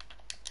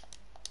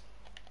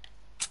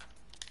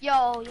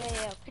 Yo,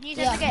 yeah. Can you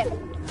send the game?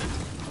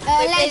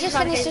 Let's just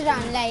finish the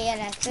round.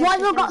 Let's Why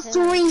have I got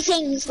 3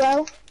 things,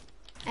 bro?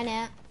 I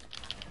know.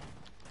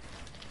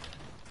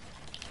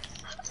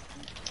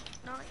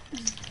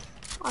 Nice.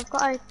 I've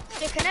got a...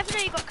 Look, I never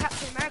know you got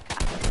Captain America.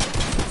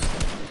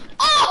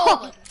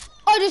 Oh!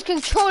 I just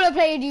controller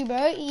played you,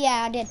 bro.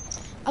 Yeah, I did.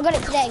 I got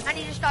it today. And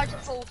he just started to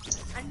fall.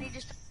 And he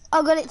just...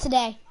 I got it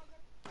today.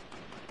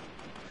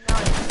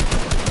 Nice.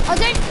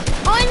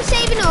 I'm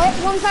saving up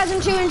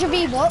 1,200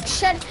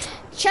 V-Bucks.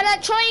 Shall I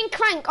try and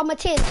crank on my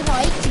tiers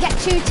tonight to get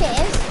 2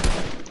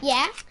 tiers?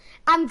 Yeah.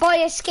 And buy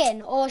a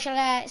skin, or shall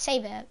I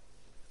save it?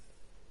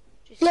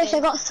 Look, I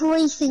got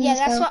 3 things. Yeah,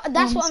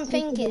 that's what I'm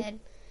thinking.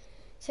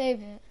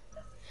 Save it.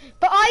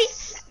 But I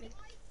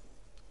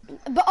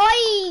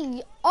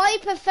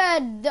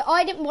preferred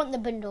I didn't want the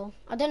bundle.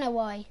 I don't know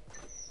why.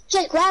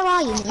 Jake, where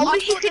are you? I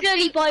wish you could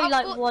only buy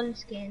like 1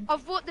 skin.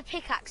 I've bought the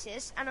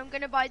pickaxes, and I'm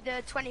gonna buy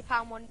the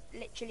 £20 one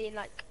literally in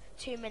like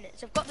 2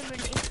 minutes. I've got the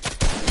money.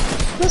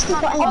 Oh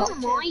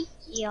my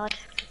god.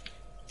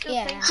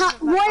 Yeah.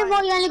 Why have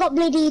I only got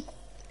bloody...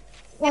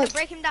 Yeah,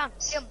 break him down.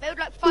 Build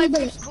like 5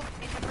 bricks above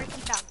him and break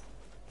him down.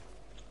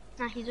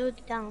 Nah, he's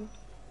already down.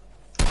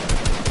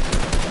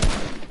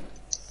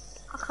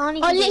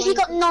 I literally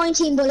got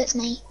 19 bullets,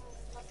 mate.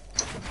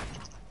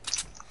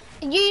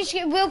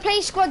 We'll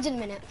play squads in a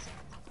minute.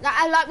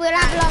 Like we'll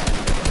have like.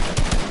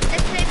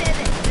 Let's play this.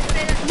 Let's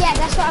play that. Yeah,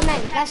 that's what I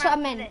meant. That's what I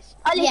meant.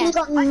 I literally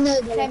got no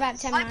Play bullets. about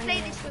 10 I rounds.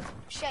 play this with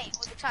Shay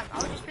all the time. I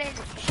was just playing this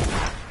with Shay.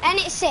 And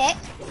it's sick.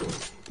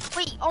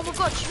 Wait, oh my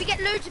god, should we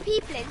get loads of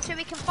people in so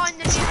we can find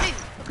the new loot?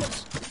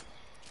 Because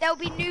there'll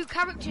be new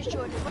characters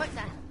joining, won't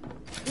there?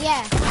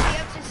 Yeah. We'll be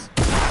able to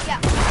yeah.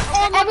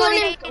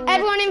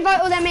 Everyone invite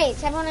all their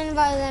mates. Everyone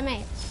invite all their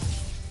mates.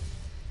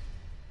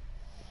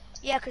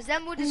 Yeah, because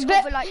then we'll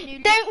discover But like new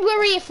loot. don't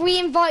worry if we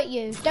invite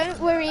you. Don't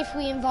worry if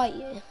we invite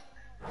you.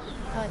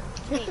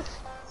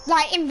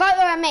 Like invite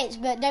all our mates,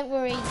 but don't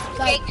worry.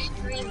 Like,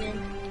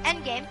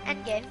 Endgame.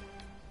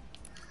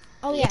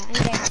 oh yeah,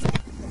 okay.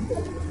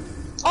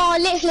 Oh,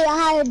 literally,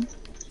 I had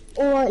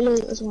alright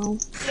loot as well.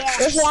 Yeah.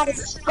 Literally, I had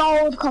a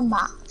gold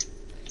combat.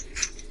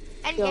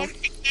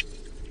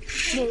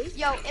 Endgame.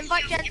 Yo,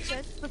 invite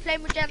Jensen. We're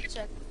playing with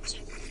Jensen.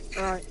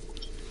 Alright.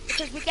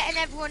 Because we're getting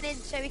everyone in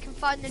so we can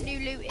find the new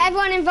loot.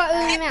 Everyone invite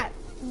all their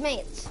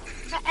mates.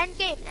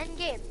 Endgame.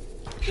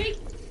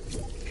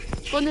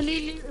 On the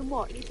new loot and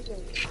what? New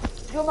game.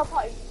 You're my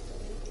party.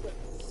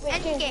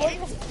 Endgame.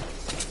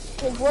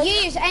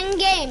 Use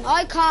endgame.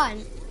 I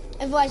can't.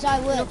 Otherwise I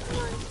would.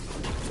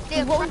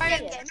 Yeah, try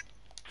Endgame.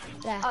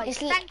 Yeah. Oh, It's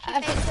thank you,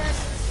 Mason.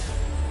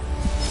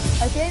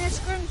 Are you doing a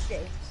scrim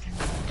stream?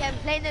 Yeah, I'm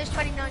playing those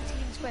 2019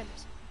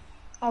 swims.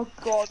 Oh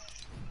god.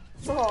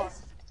 Oh.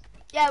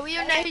 Yeah, we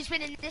all know who's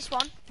winning this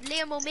one.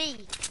 Liam or me.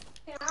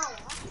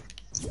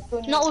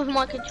 Not with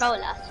my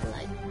controller.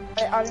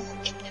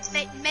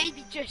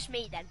 Maybe just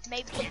me then.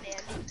 Maybe just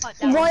Liam. Pipe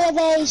down. Why are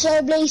they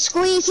so bloody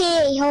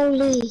squeaky?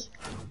 Holy.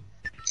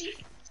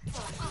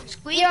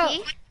 Squeaky.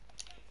 Yo.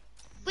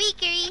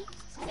 Squeaky.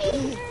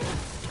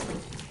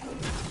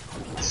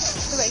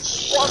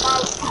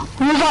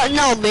 What about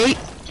now, mate?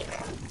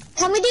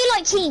 Can we do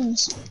like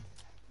teams?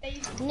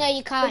 No,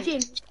 you can't. You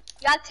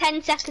have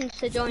 10 seconds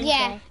to join.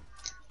 Yeah.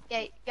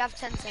 Yeah, you have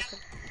 10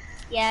 seconds.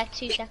 Yeah,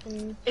 2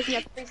 seconds.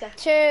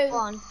 2,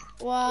 1.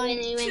 1.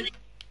 Win.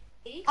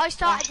 I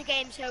started the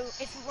game, so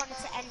if we wanted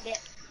to end it,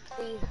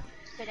 we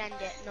could end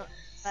it. Not,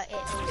 but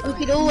We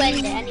could all end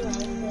it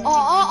anyway.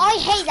 Oh, I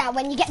hate that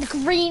when you get the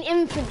green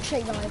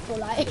infantry rifle.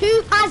 Like,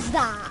 who has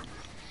that?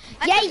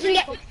 Yeah, you can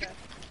get.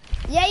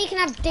 Yeah, you can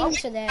have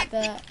dinks with it,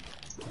 but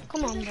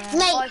come on, bro.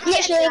 Mate,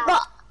 literally,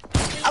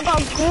 I've got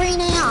a green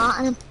AR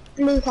and a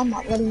blue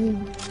combat. What do you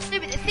mean? No,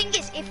 but the thing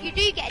is, if you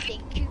do get a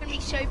dink, you're gonna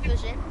be so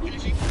buzzing.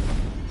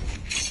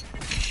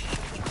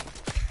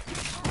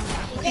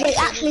 They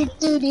actually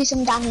do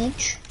some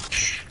damage.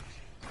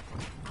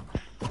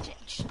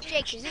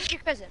 Jake, is this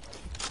your cousin?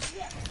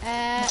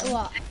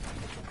 What?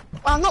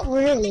 Well, not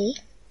really.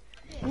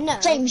 No.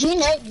 James, you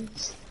know.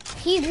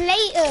 He's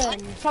Leighton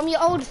from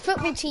your old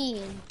football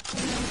team.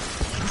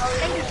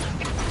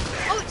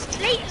 Oh, it's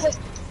Leighton. I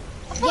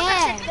thought Yeah.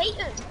 that said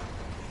Leighton.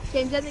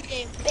 Game's in the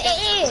game. But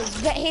it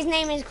is, but his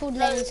name is called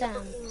Leighton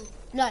Sam.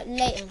 No,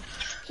 Leighton.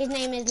 His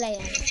name is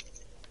Leighton.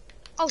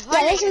 Oh, hi,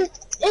 Yeah, Leighton.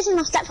 this is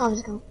my stepfather's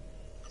account.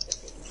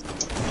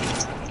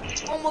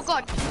 Oh my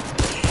god.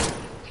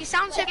 He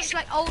sounds so much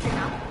like older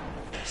now.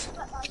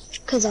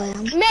 Because I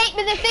am. Mate,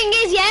 but the thing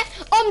is, yeah,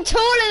 I'm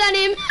taller than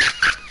him.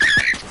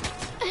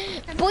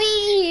 Boy.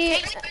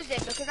 Jake knows it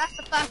because that's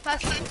the first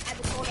person who's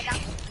ever called it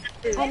out.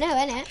 I know,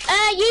 innit?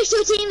 You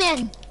two team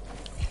in.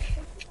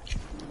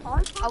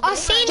 I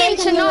seen him Jake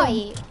and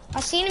tonight. I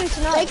seen him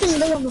tonight. They can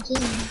be on the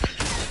team.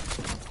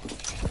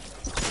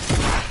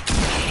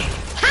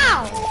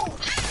 How?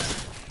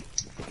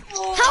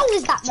 How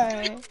is that,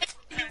 bro?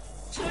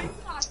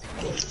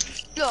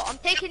 Look, I'm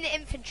taking the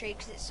infantry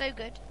because it's so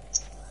good.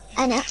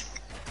 I know.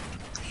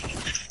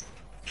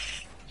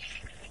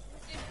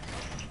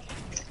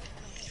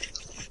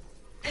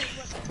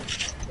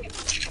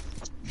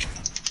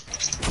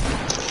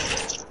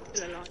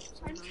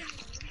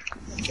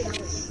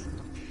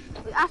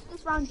 After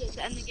this round, Jake,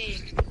 to end the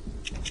game.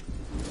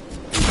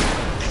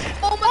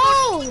 Oh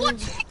my god! What?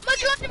 My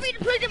glove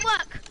redeploy didn't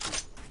work!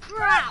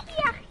 Crap!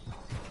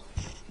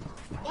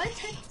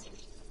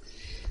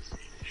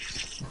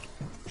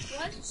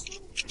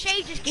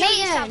 Shay, just kill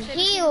yourself Leighton, so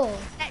we heal.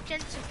 can let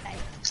Jensen play.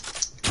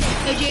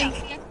 No, James.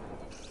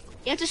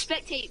 You have to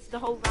spectate the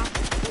whole round.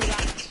 All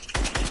rounds.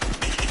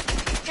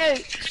 No,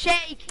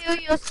 Shay, kill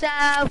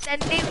yourself, then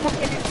Liam will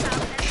kill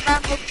himself, then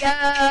Ram will go.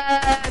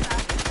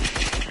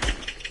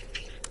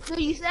 No,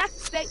 you still have to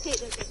spectate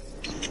the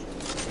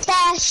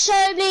They're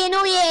so bloody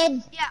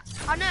annoying. Yeah,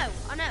 I know.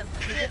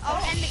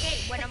 I'll end the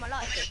game when I'm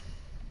alive.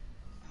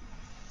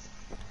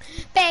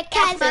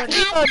 Because I'm a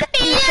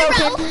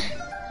hero.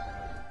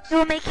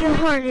 It'll make you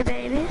horny,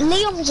 baby.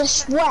 Leon's a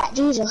sweat,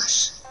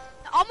 Jesus.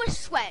 I'm a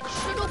sweat.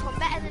 Shut up, I'm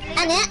better than Liam.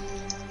 And it?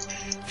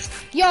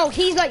 Yo,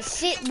 he's like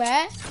sick, bro.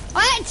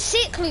 I had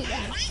sick loot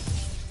then. And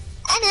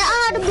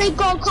I had a big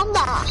gold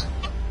combat.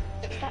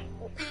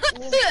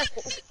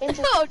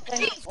 Oh,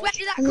 jeez, where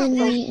did that And come then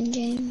from? Leighton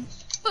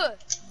James.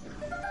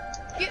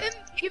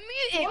 You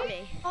muted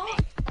me.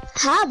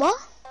 Harbour?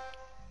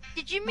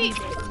 Did you mute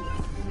me?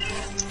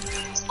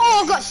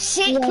 Oh, I got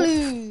sick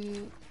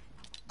loot.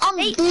 I'm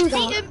Dayton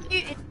Buddha.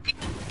 muted.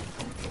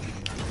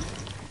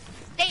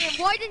 Dayton,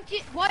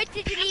 why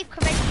did you leave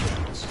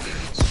conventions?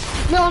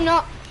 No, I'm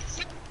not.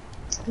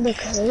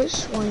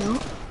 Because, why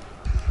not?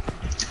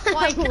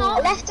 Why I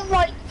not? left them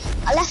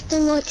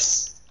like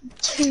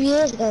 2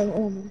 years ago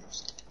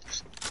almost.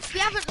 We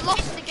haven't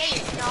lost the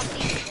game in our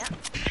season yet.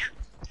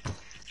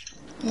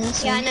 Yeah,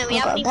 so Yeah, I know, we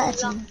I've got haven't a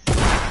better even team.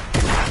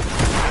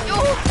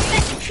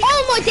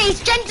 Oh my days,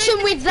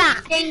 Jensen with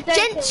that. Jensen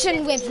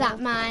Jensen with that,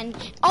 man.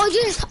 I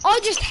just,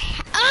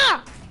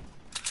 ah.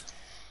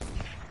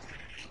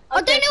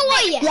 I don't know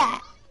why yet. Yeah.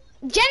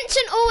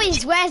 Jensen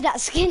always wears that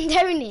skin,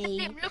 don't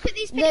he? Look at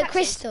these The pickaxes.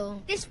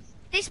 crystal. This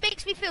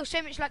makes me feel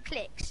so much like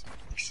Clicks.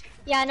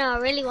 Yeah, I know, I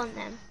really want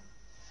them.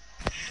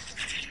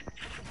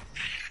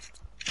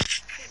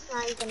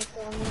 Now you're gonna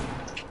kill me.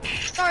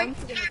 Sorry,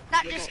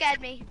 that just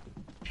scared me.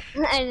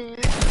 I know. I'll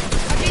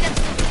do that.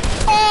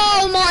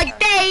 Oh my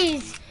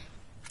days. Did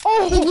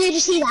Oh you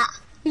just see that?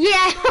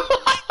 yeah.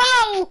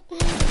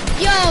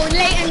 Yo,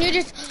 Leighton,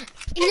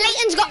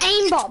 Leighton's got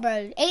aimbot,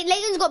 bro.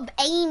 Leighton's got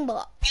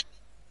aimbot.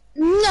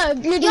 No,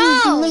 bloody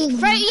Yo, leave.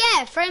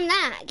 throw him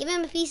that. Give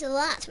him a piece of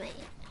that, mate.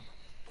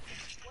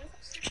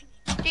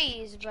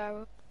 Jeez,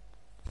 bro.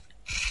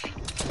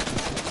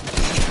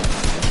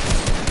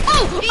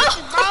 Oh,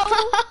 Jesus, bro.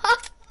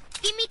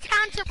 Give me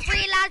time to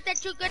realize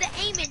that you're good at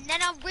aiming,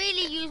 then I'll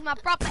really use my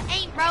proper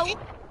aim, bro.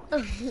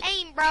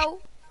 Aim,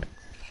 bro.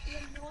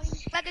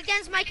 Like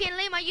against Mikey and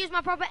Liam, I use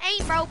my proper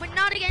aim, bro, but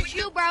not against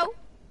you, bro.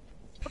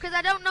 Because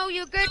I don't know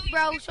you're good,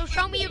 bro. So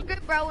show me you're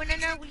good, bro, and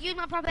then I'll use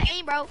my proper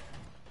aim, bro.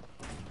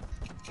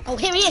 Oh,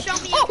 here he is. Show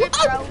me you're good,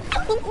 bro.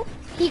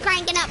 He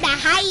cranking up that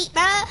height,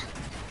 bro.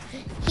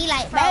 He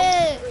like, bro.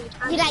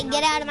 He like,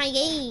 get out of my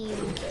game.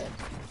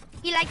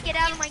 He like, get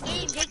out of my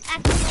game. Jake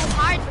acting so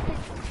hard because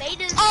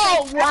Vader's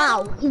Oh, like,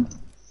 wow. Jake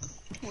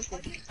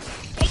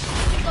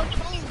can go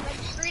home, but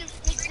really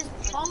takes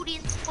his body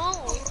and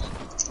fall.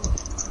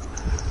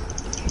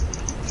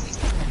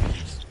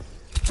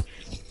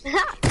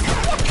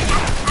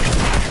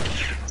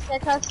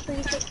 That costs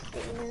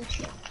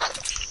 360.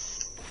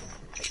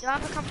 Do I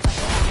have a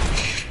campfire?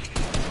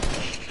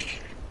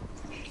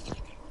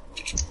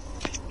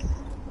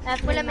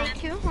 Will it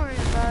make you horny,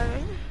 bro?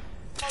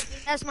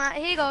 That's my,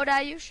 here you go,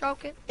 Dad, you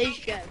stroke it. It's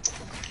good.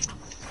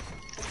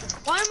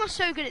 Why am I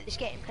so good at this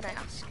game, can I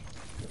ask?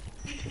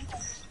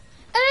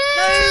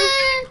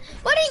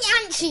 Why didn't you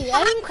answer your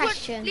own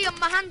question? Liam,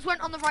 my hands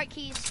went on the right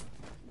keys.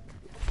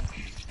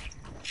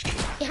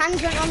 Your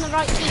hands went on the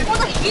right key. Oh,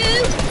 that's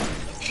you!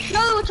 No,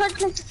 I tried to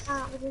play.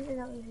 Ah, I didn't know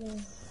that was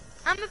you.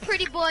 I'm a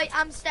pretty boy,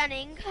 I'm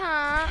stunning.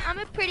 Huh? I'm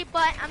a pretty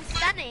boy, I'm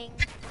stunning.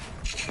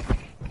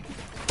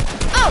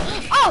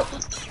 Oh,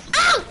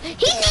 he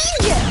needs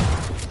you.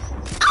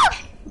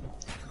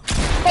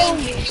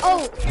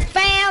 Oh,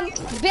 bam,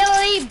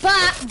 Billy,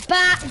 bat,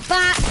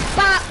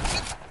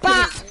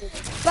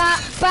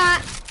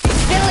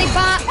 Billy,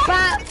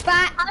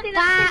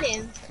 bat.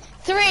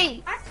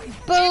 3,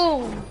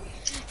 boom.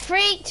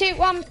 3, 2,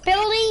 1,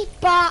 Billy,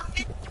 bat.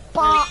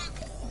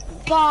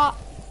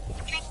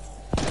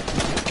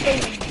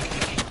 Wait,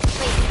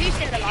 who's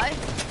still alive?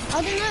 I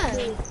don't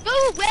know. No,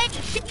 wait,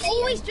 she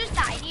always does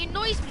that and he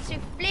annoys me so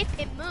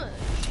flipping much.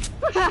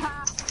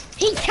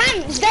 He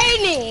camps, don't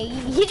he?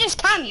 He just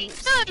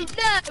camps. No,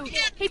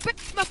 he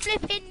breaks my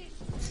flipping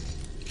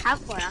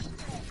Campfire.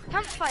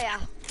 campfire.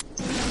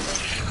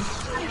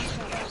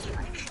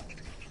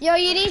 Yo,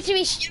 you need to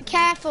be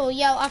careful.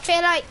 Yo, I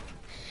feel like,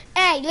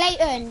 hey,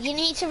 Leighton, you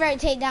need to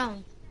rotate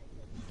down.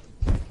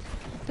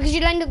 Because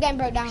you'll end up getting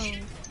broke down.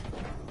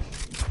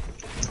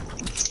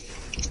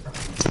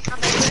 I'm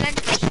gonna end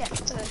this shit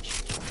push.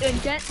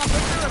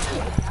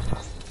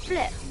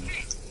 Flip.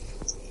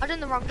 I done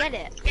the wrong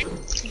edit.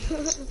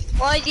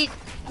 Why did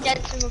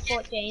Jensen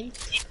report James?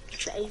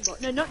 The aimbot.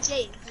 No, not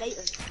James.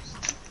 Leighton.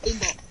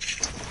 Aimbot.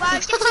 Well,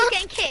 Jensen's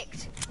getting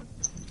kicked.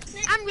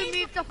 And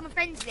removed off my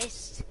friends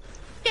list.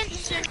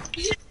 Jensen.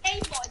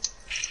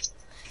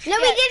 No,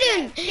 he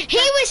didn't. He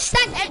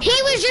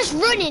was just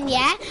running,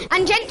 yeah.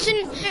 And Jensen,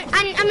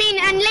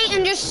 and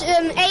Leighton just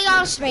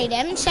AR sprayed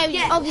him. So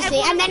Yeah, obviously,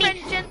 and then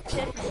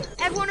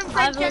everyone and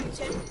friend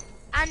Jensen,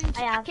 and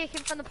kick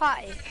him from the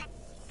party.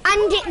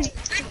 and it,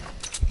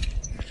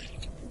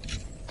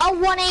 Oh,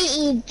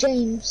 180,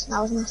 James. That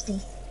was nasty.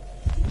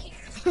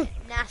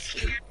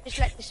 Nasty. Just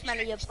like the smell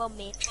of your bum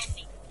meat.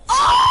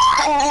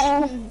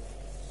 How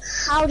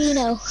do you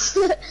know?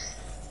 He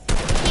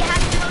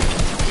had no.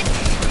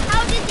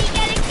 How did he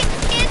get a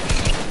kick?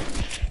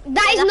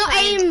 that is not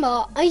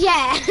aimbot.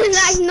 Yeah,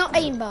 that is not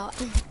aimbot.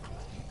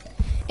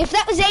 If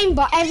that was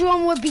aimbot,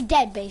 everyone would be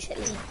dead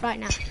basically right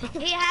now.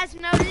 He has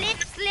no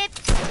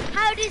lips.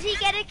 How does he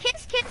get a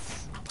kiss?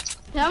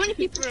 How many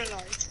people are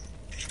alive?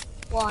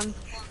 1.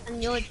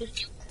 And you're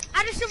just...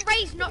 Addison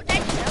Ray's not dead,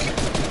 you know.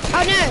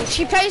 Oh no,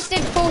 she posted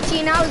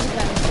 14 hours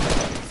ago.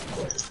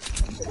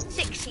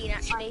 16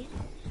 actually.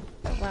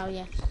 Well,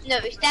 yeah. No,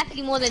 it's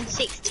definitely more than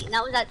 16.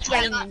 That was at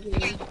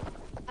training.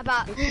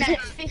 About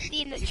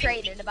 15 at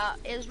training.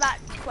 It was about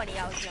 20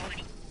 hours long.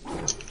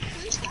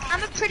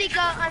 I'm a pretty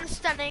girl, I'm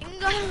stunning.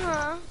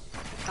 I'm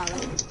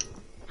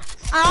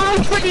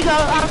a pretty girl,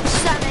 I'm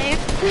stunning.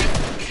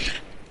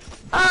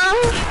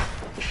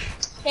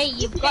 Hey,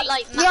 you've got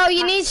like... Yo,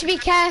 you need to be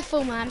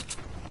careful, man.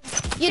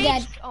 You're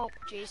dead. Oh,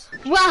 jeez.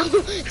 Wow,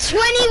 21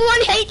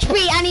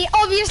 HP, and he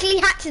obviously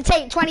had to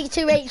take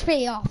 22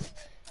 HP off.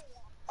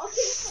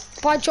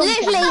 By jumping.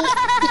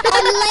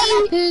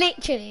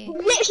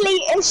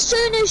 Literally, as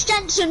soon as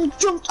Jensen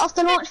jumped off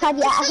the launch pad,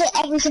 yeah, I hit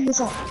every single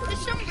shot. For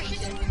some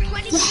reason,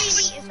 23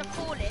 meters of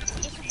falling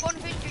is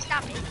 100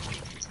 damage,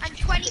 and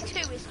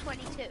 22 is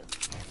 22.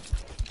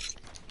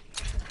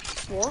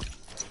 What?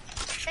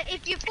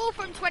 If you fall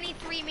from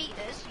 23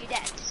 meters, you're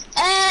dead.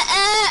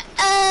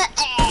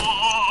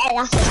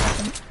 That's it.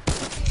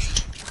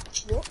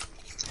 What?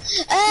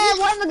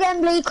 What am I going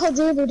to play?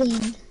 Quadruple.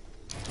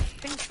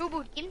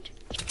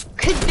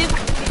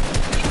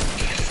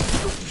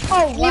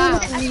 Oh, wow.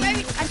 I swear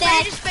you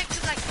just spoke to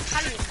like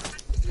Italian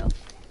stuff.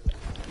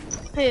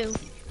 Who?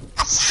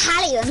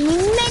 Italian? You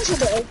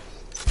mentioned it.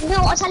 You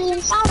know what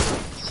Italian sounds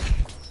like?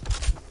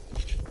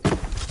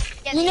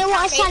 Yeah, You know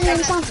what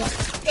Italian sounds like?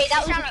 Okay,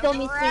 that was the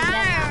dumbest thing ever.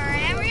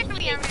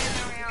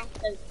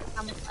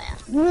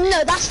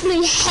 No, that's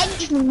blue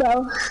henchman,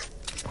 bro.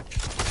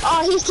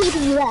 Oh, he's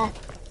keeping you there.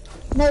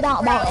 No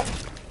doubt about it.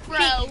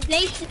 Bro,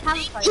 Place the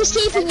campfire. He's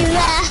keeping you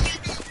there.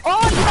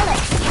 Oh, you got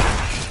it.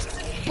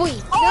 Boy.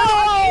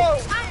 Oh!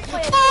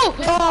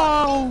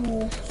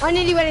 Oh! I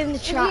nearly went in the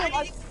trap.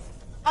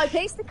 I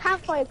placed the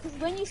campfire because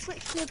when you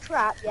switch to a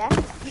trap, yeah,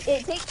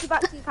 it takes you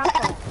back to your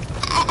campfire.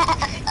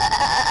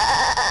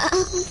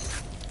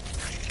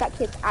 That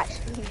kid's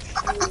actually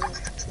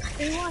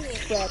he won it,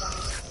 swear down.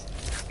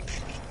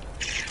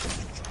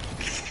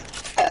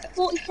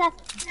 47.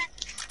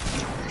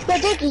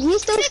 But Dickie,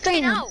 he's still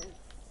streaming. no.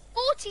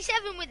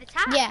 47 with the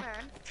tap, Yeah.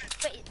 man.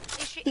 But it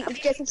should, I'm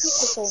just a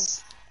people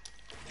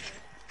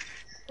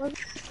form.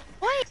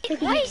 why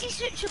is he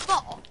such a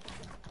bot?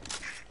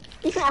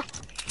 Yeah.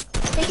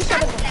 Take a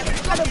shadow bomb.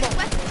 Shadow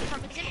bomb.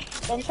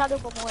 Then shadow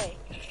bomb away.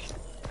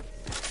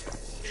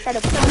 Shadow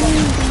bomb.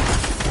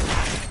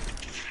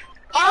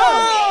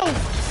 Oh!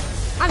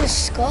 I'm a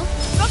skull.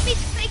 Drop me to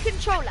play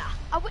controller.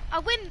 I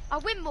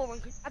win more.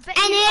 I bet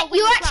And I'll win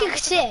you're this actually round.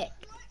 sick.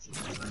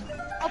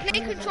 I'll play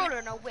controller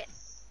and I'll win.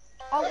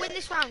 I'll win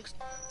this round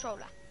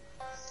controller.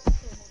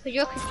 Because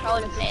you're a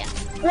controller player.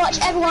 Watch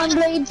everyone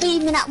bloody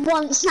beaming at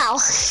once now.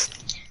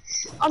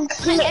 I'm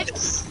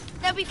clipped.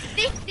 There'll be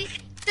 50,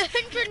 the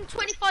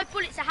 125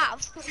 bullets I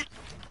have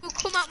will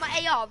come out my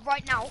AR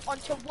right now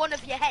onto one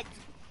of your heads.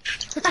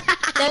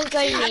 Don't go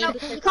And mean. I'll-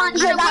 You can't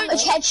hit that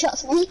much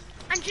headshots, me.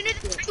 And you know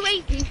the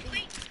UAV?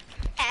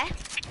 Yeah.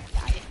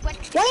 When,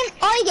 Why am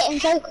I getting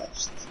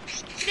focused?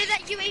 you know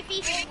that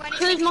UAV thing when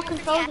Because it my goes in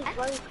the controller's air?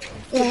 broken.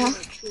 Yeah.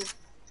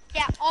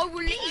 Yeah, I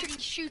will literally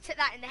shoot at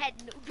that in the head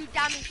and it will do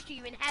damage to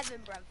you in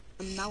heaven, bro.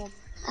 And now I'm...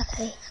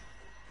 Okay.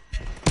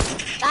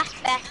 That's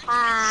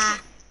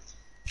better.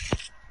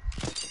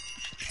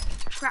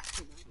 Crap.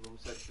 The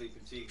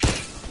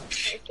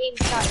game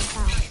started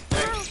now.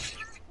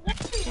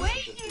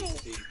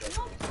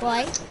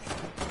 Why?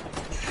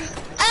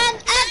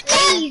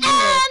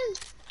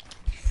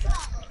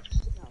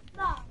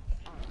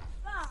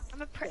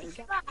 I'm a pretty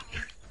girl.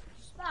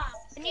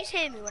 Can you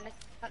hear me when I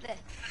like this?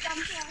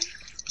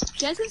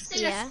 Jensen's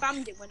still Yeah.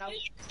 spammed it when I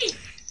was...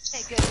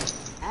 Okay, good.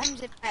 I'm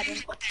zip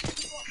heading.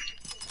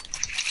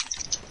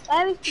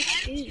 Where is the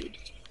food?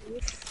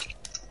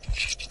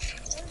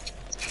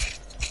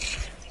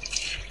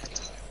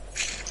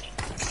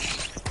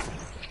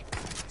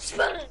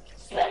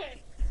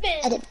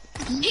 Edit.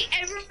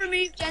 Everyone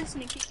remove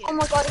Jensen and kick it. Oh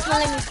my god, it's not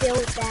letting me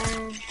build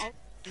there.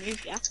 I'll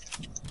move, yeah.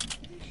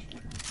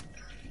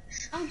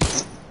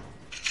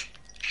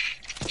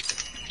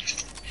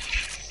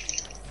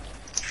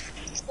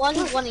 One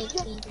each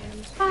team.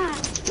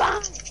 Bam!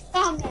 Bam!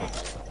 Bam!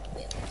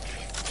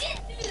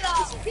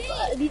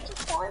 I need to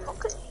find my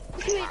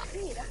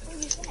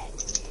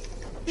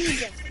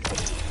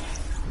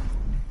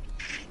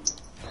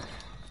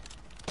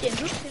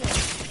that's what you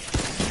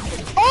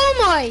said.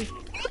 Oh my!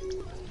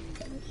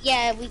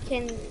 Yeah, we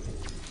can.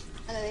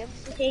 I know, we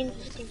have to change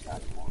the team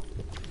card.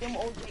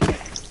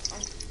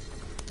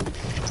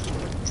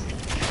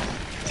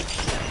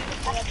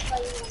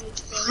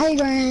 High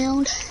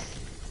ground.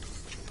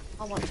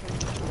 I want to.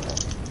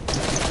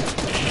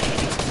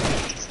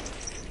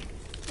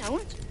 I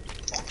want to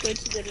go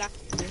to the last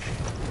one.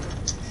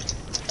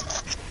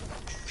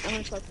 I'm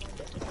going to try to find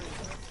it.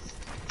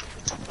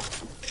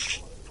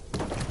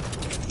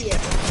 Yeah.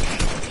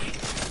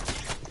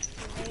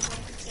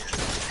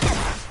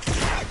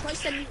 Try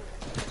sending.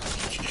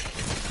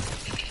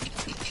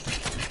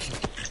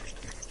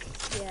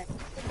 Yeah.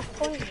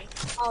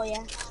 Oh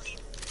yeah.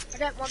 I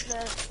don't want the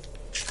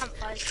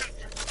campfires.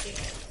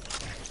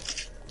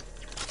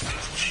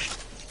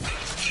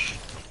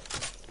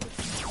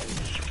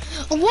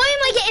 Why am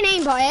I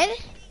getting aimbotted?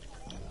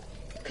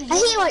 I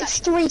hit you like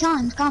 3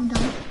 times. Calm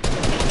down.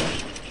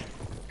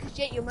 Because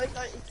yeah, you're most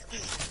likely to be.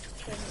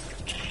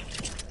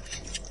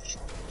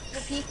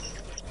 Repeat.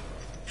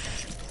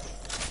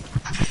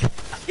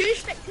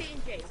 Who's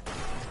spectating Jay?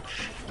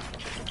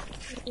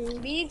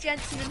 Me,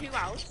 Jensen, and who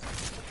else?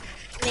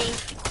 Me.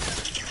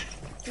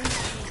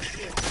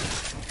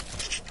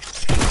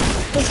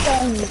 This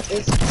game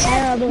is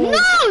terrible.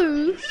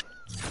 No!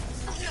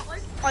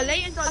 Oh,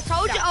 Leighton does. I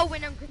told you I'll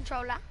win on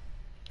controller.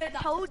 I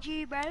told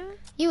you, bro.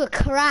 You were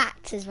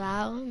cracked as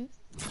well.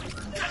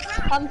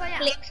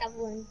 Flicks have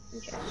won.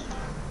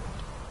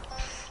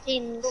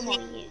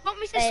 Want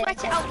me to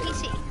sweat it out,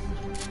 PC?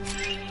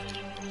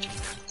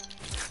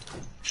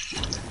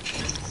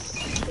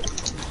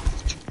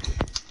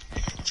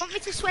 Want me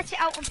to sweat it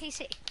out on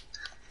PC?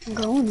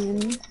 Go on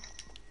then.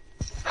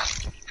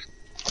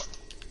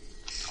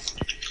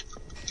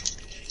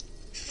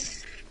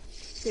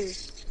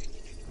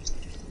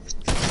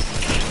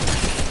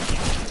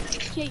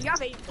 Yeah, you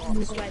have 8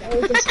 balls. That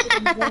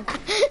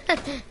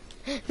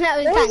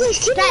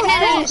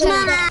was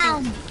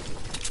bad.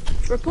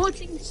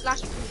 Reporting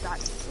slash feedback.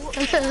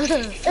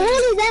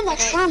 All of them are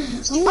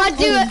trams. I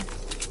do it.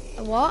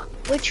 What?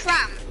 We're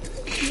trams.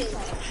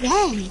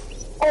 Yeah.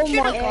 Oh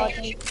my god.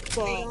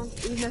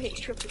 Even though it's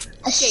triple.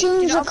 As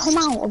soon as I come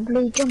out, a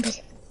blue jumper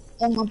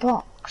on my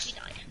box.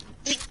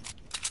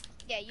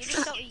 Yeah, you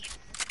just don't eat.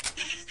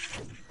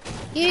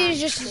 You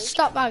just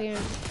stop bagging.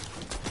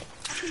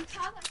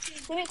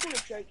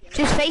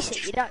 Just face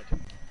it, you don't.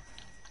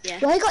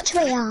 Well, I got 2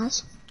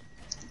 ARs.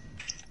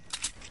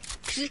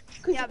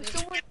 Yeah, but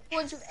someone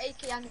one's with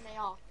AK and an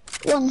AR.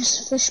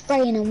 One's for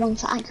spraying and one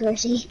for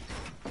accuracy.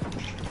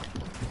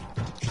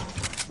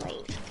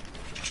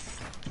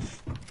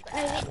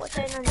 What's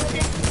going on?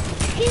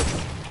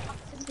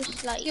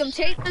 Just like... Yeah, I'm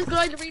taking this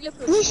guy to reload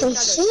for Literally,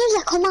 as soon as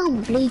I come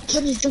out, blue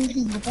kid is jumping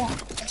in my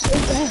box. It's so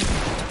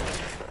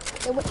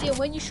good. Yeah,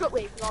 when you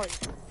shockwave, live.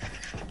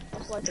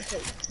 That's why it's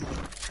okay.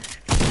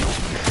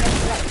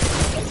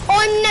 Oh,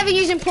 I'm never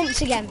using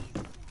pumps again.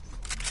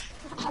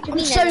 I'm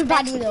so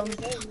bad with them.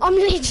 I'm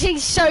literally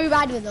so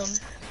bad with them.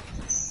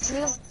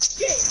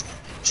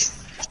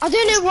 I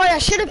don't know why I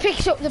should have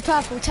picked up the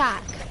purple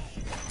tack.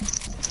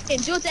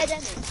 James, you're dead,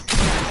 isn't it?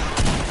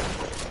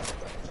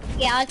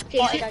 Yeah, I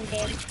spotted on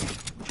him.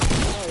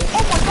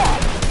 Oh my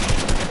god!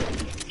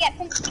 Get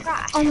from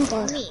trash. Oh my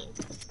god.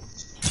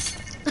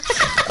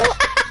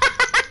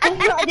 I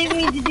didn't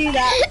mean to do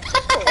that.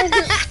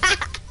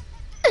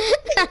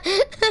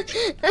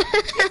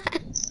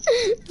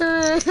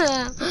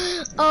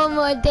 Oh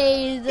my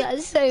days,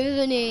 that's so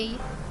funny.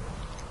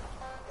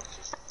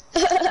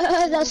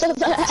 That's so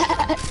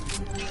bad.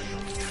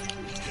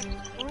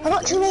 I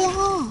got 2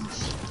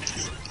 ARs.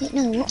 Wait,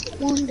 no, what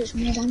one does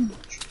more damage?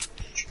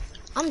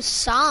 I'm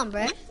Sam,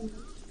 bro. I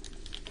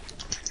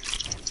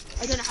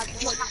don't know how to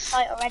do that.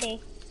 Fight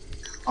already.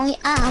 I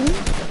am.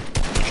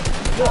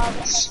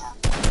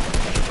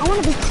 I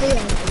want to be clear.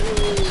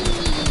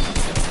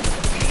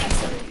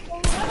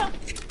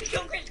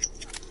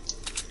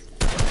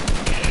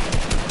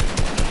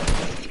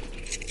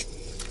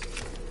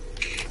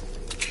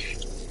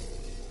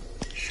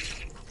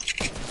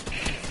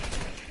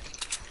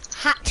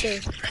 Had to.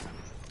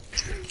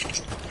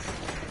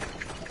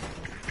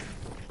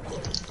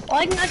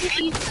 Why didn't I just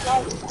use the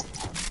gloves?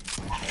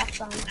 That's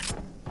fine.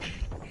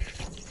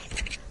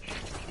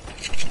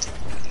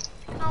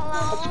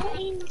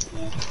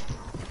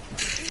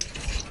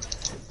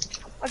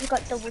 I've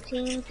got double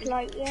teams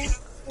like yeah,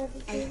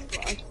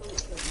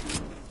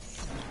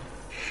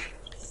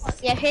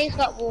 she's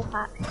got wall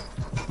packs.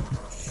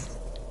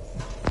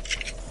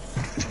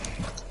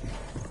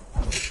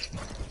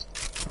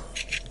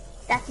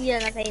 That's the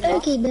other thing.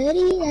 Okay,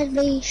 buddy, there's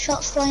blue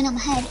shots flying at my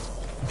head.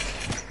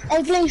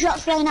 There's blue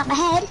shots flying at my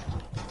head.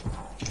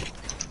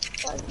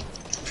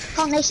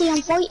 Can't they see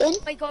I'm fighting?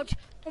 Oh my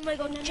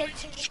god,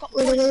 Jensen just got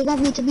Or do they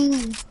want me to be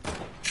one?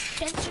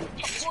 Jensen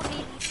got one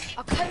in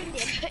a cone in,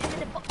 put him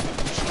in a box in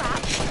the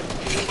trap.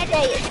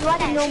 Hey, if you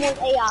had a normal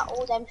AR,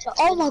 all them shots.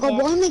 Oh my god,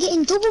 why am I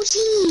getting double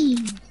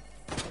teamed?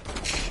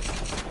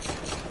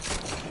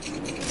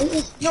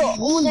 No,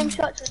 all them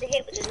shots would have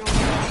hit with the normal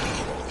AR.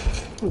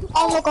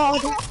 Oh my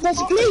god, there's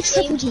a blue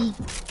triple team.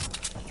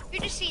 You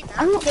just seen that?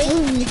 I'm not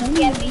playing with them.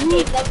 Yeah, we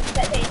did.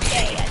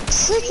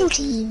 That's Triple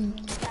team.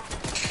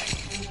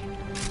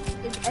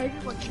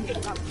 Everyone can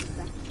get that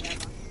one.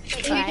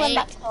 Who's won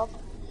that top?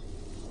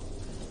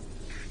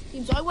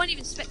 Seems I won't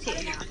even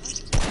spectate now.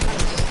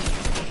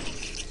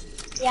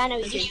 Yeah, I know,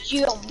 you just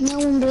jump. No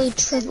one played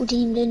triple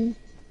teamed in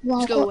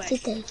Wild Go Cup,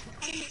 did they?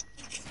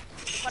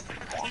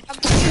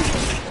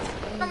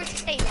 I'm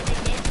staying in it.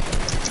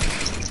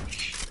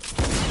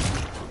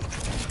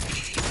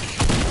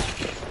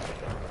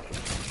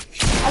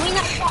 I mean,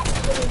 that's not a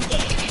good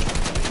game.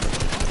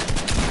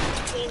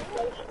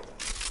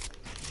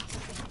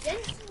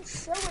 Jensen's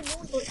so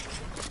annoying.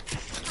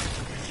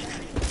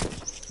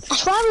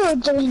 That's why we were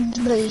doing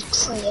blue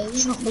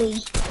trios, not blue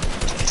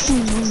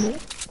team rumble.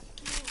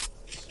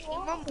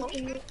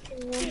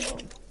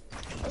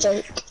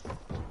 Joke.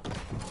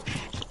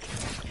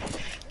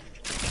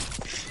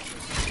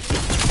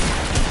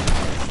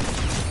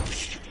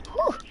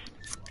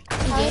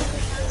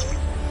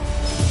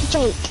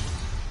 Jake,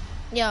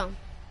 Yeah.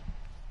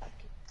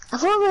 I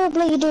thought we were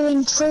bloody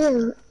doing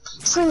trios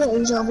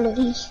or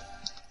bloody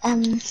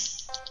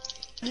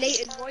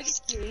Leighton, why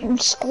did you?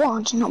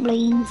 squads, not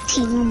bloody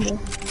team number.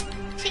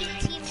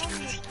 Team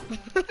Rumble.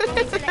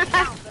 Sorry to let you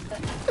down,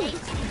 but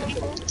Team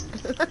Rumble.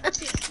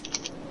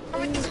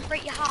 Sorry to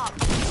break your heart.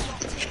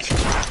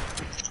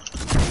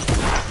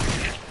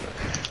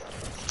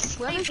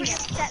 Where is Maybe it?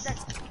 a set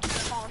that's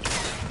on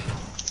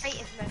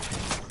creative mode.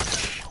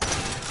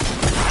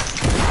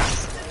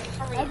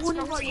 Sorry, Everyone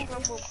it's not is Team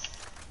Rumble.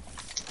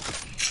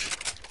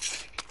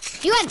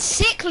 You had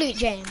sick loot,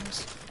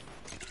 James.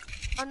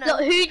 Oh no.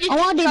 Look, who just I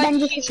want to do tried Benji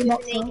to Fisher shoot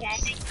box with an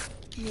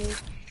AK?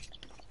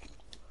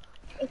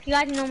 If you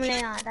had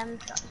normally are, then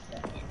stop.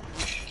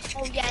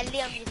 Oh yeah,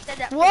 Liam, you said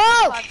that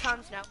Whoa! 5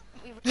 times now.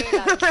 We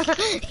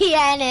realised.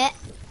 Yeah, innit?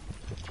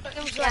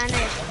 It was Yeah, I like,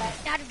 know.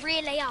 Dad,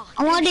 really are.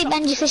 I want to do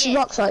Benji Fisher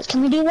box fights.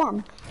 Can we do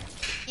one?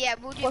 Yeah,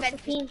 we'll do What's Ben.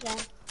 the teams then?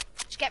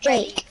 Just get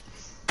ready. Jake.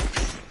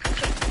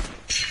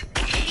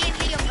 Me and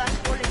Liam versus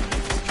all of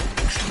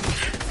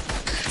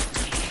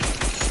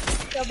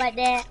you. So by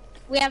there,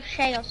 we have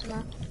Shay or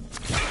something.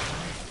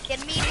 Then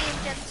me,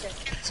 Liam,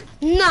 Jensen.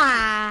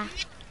 Nah.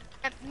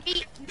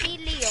 Me,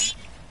 Liam,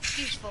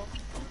 useful.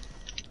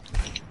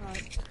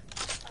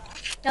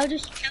 They'll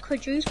just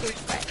quadruple spread.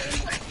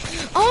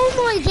 Oh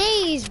my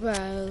days,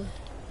 bro.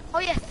 Oh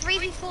yeah,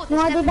 3v4. Can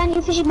I do There's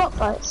Benji Fisher box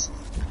fights?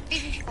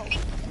 3v4.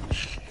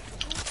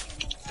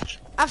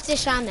 After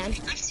this round then. Me,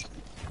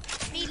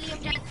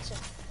 Liam, Jensen.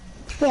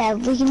 Yeah,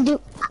 we can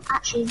do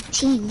actually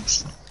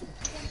teams.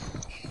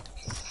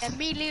 And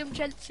me, Liam,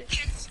 Jensen.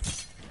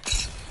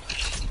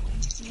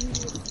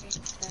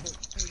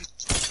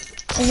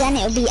 Because then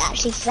it'll be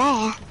actually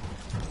fair.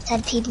 Instead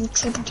of people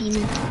triple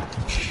teaming.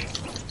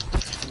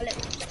 Well,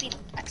 let's be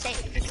like say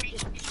this is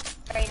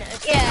just brain at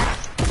us. Yeah.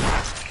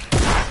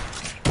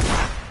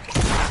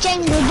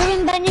 James, we're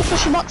doing Benji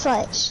Fisher box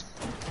fights.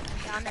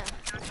 Yeah, I know.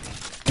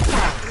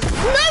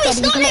 No, it's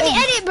Then not put it let me in.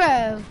 edit, bro.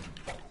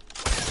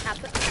 Now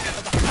put the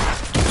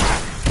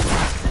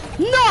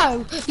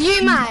No,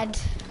 you mad.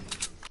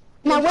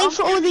 Now wait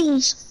for all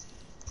these.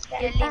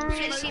 yeah,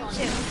 Liam, Team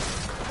 2.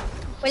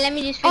 Well, let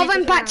me just finish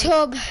Oven this packed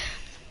round. hub.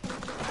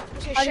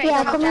 So Shay,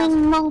 Yeah, calm come down.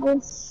 in,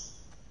 Mongol.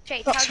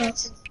 Shay, Box tell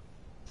fights. Jensen.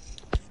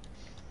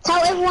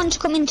 Tell everyone to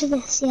come into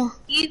this, yeah.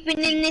 You've been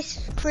in this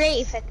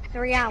creative for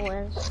 3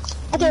 hours.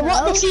 Okay,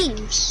 what are the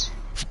teams?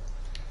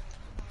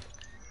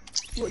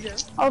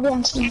 I'll be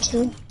on team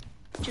 2.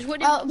 Just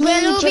what Oh,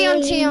 we'll all be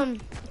on Jane.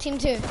 team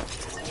 2.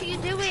 What are you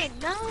doing?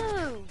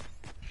 No.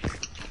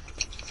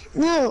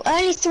 No,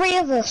 only 3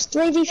 of us.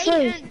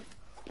 3v3.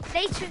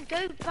 Leighton,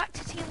 go back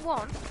to team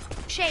 1.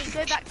 Shay,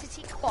 go back to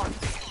team 1.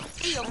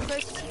 Leon, go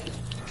to team.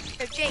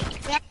 So Jake.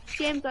 Yeah,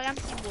 James, I am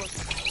team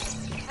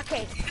 1.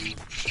 Okay.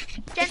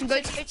 Jensen,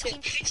 go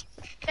team.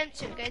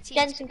 Jensen, go team.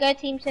 Jensen, go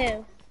team 2.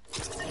 Leon,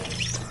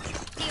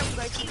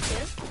 go team 2.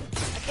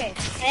 Okay.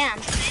 I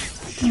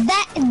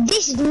am.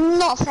 This is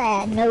not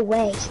fair. No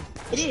way.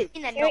 It is. I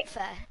mean, they're not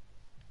fair.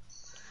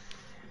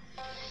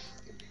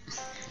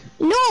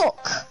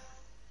 Look.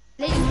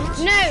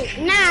 No,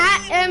 nah,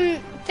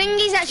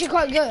 Thingy's actually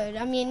quite good.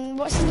 I mean,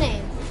 what's his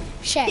name?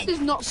 Shay. This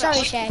is not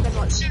Sorry, fair.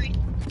 Shay.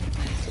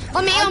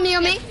 On me.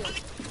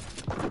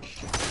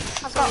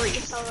 I've got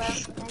it.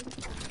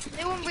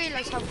 They won't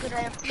realise how good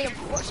I am.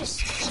 Liam, watch this.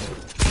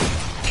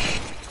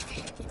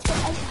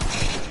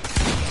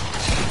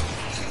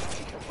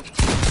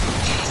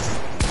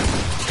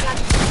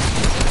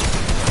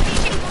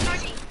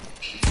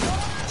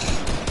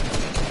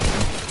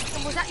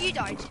 Was that you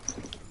died?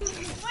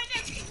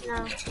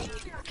 No.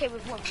 Okay,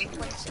 we've won.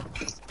 So.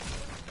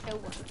 No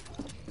one.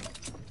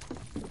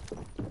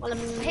 Well, I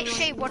mean, Hit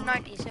Shay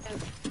 190, so.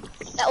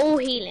 they're all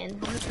healing.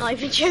 I'm not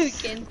even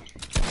joking.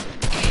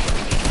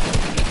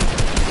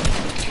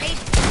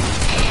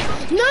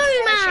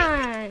 No,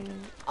 man.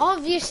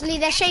 Obviously,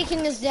 they're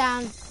shaking us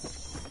down.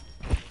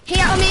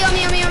 Here, on me.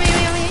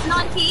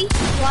 90.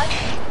 What?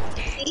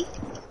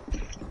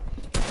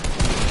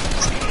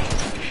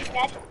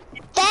 Dead.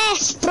 They're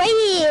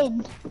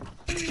spraying.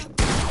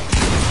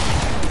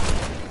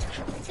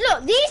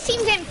 Look, these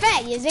teams ain't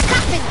fair. They're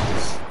capping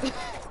us.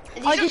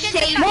 I just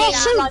say They're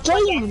so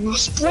damn. They're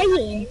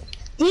spraying.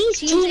 These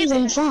teams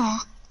ain't fair.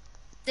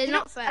 they're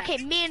not fair. Okay,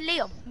 me and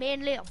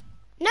Liam.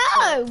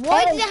 No,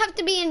 why does it have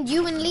to be in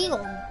you and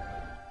Leon?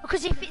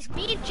 Because if it's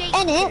me and Jake,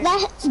 In it,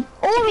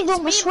 all of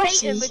them were me and Peyton,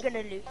 sweaty. we're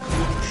gonna lose.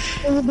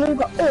 And the blue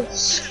got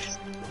us.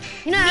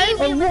 No, Me and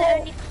Liam are the what?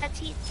 only fair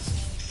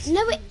teams.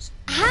 no,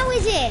 how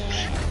is it?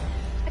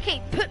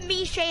 Okay, put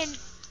me, Shay,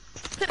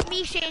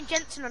 and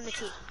Jensen on the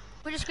team.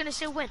 We're just gonna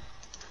still win.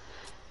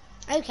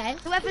 Okay.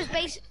 Whoever's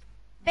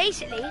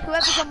basically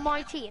whoever's on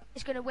my team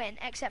is gonna win,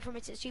 except from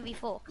it's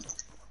 2v4.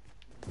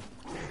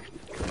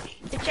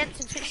 The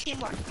Jensen switch team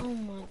 1. Oh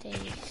my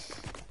days.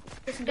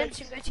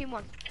 Jensen go team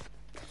 1.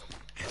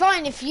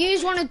 Fine, if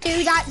yous want to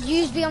do that,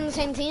 yous be on the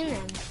same team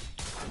then.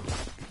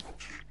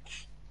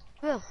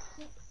 Will.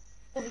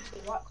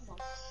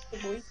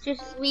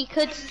 Just, we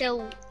could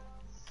still.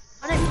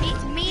 I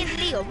know, me and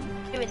Liam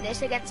doing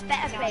this against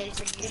better players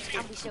than you,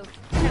 and we still,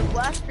 no,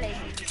 worse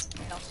players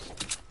than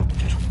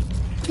you.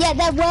 Yeah,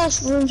 there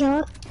was rooms on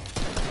it.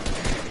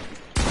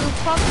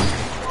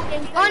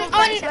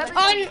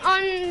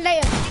 On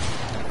later.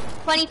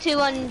 22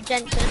 on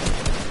Jensen.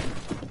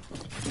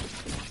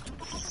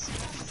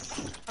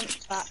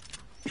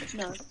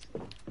 No.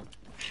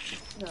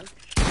 No.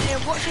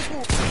 Yeah, watch this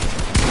wall.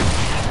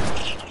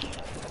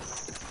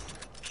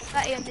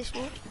 30 on this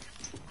wall.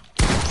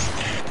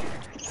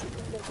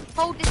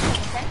 Hold this wall,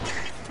 okay?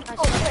 Nice.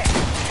 Oh, shit.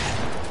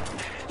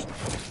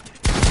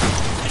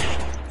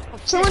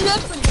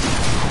 200.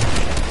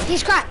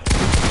 He's cracked.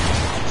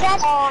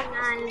 Oh,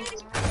 man.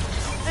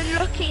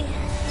 Unlucky.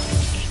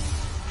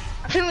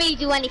 I couldn't really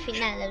do anything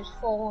there. There was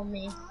 4 on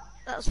me.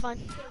 That was fine.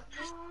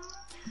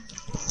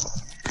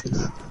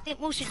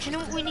 Also, do you know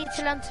what we need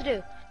to learn to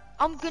do?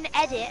 I'm going to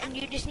edit and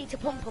you just need to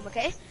pump them,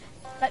 okay?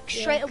 Like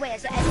straight away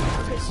as an edit,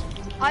 because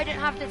I don't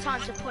have the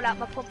time to pull out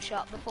my pump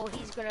shot before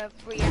he's going to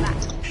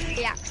react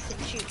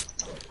and shoot.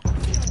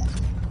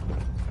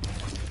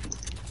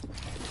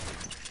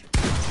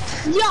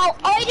 Yo,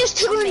 I just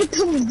took on the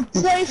pump.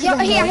 Yo,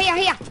 here.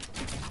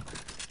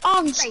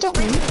 Stop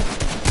me.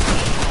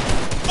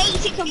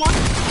 86 on 1.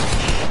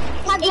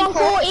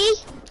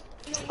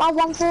 140.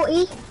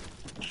 140.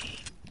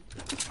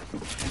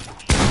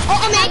 Oh,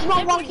 I'm at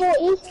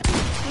 140.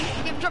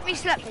 Drop me a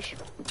slapfish.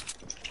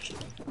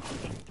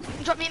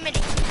 Drop me a mini.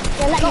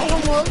 Yeah, let me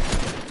one more.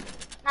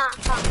 Nah,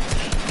 can't.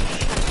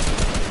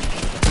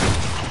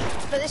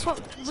 But this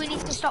one, we need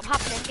to stop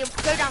happening. Go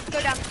down.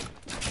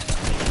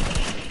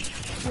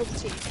 We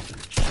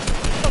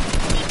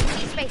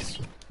need space.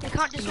 We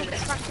can't just all get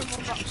cracked in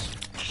one box.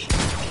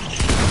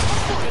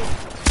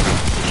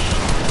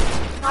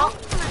 Oh,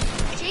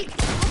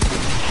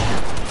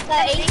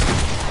 30.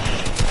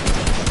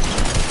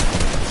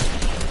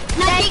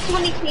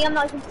 23, I'm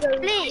not even sure.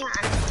 Please,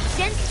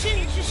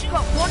 Jensen's just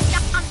got one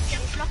down in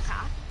his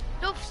locker.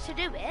 Loves to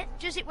do it.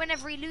 Does it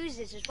whenever he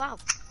loses as well.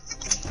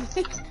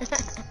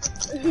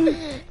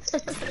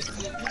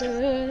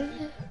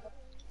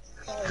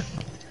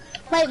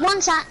 Wait,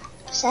 one sec.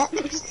 I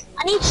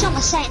need to shut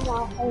my setting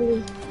off.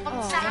 Holy.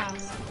 One sec.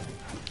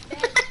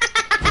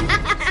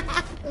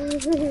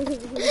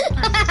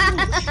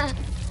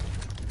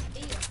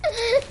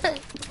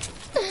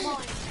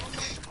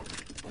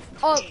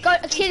 Oh,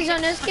 got kids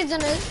on us.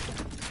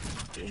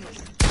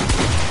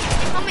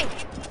 On me.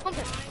 Pump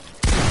it.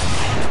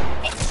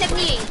 It's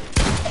 78.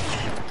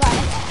 Got it.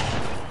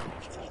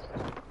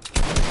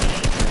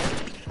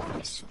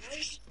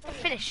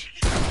 Finish.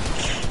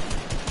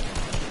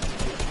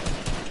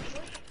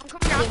 I'm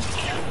coming down.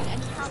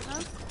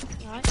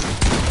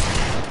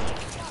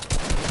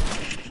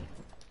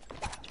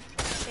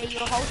 Okay,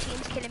 your whole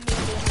team's killing me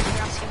and you're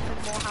asking for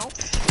more help.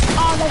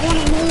 Oh, they want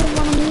me.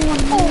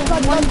 Oh,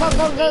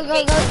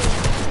 go.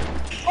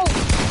 Oh,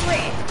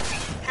 great.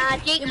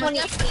 Jake won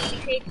it.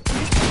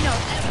 No,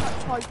 that's not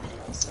 5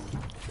 minutes.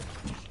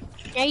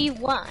 Yeah, you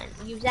won.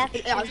 You was after.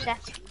 Yeah, I was 30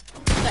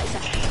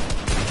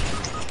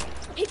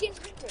 seconds.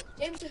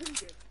 James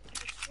 100.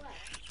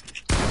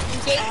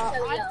 Jake's I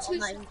so had low, two I'm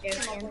not even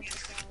joking.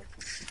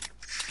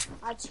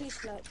 I had 2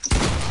 slots.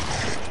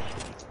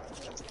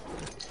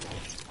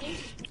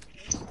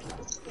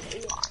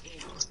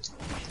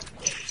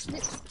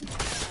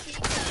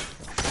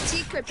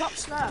 Secret, pop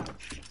slow.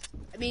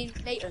 I mean,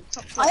 Nathan,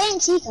 pop slow. I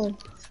ain't Tico. I'll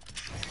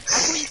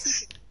call you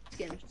Secret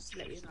again, just to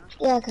let you know.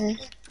 Yeah, okay.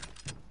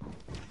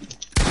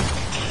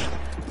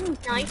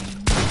 Nice.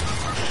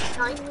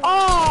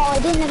 Oh, I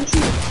didn't even see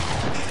it.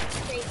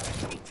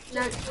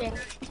 Nice.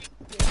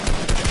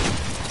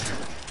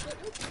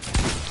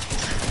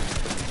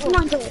 Come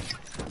on, do it.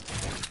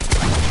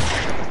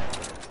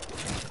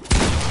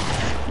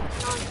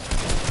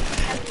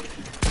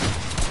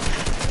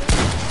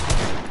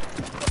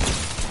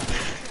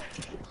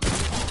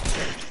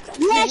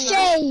 Yes,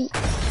 Jay!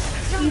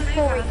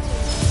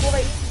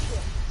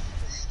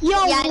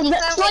 Yo, Yeah,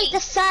 it's like the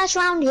first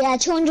round, yeah,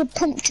 200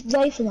 pumped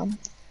both of them.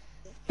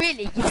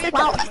 Really?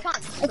 Well,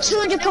 a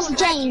 200 pumped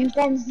James,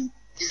 then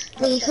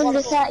the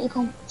 130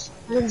 pumped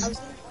Lindsay.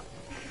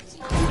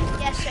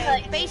 Yeah,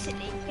 so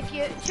basically, if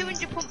you're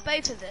 200 pump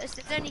both of us,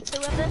 there's only 2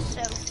 of us,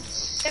 so you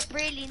don't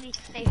really need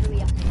to say who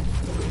we are.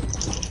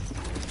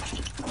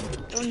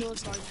 On your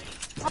side.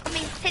 I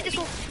mean, take this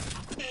one.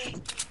 Yeah,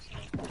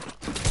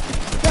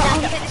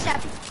 Take this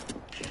up.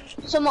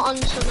 somewhat on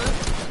summer.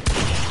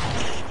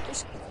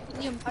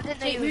 I didn't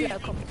know you were going to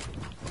come.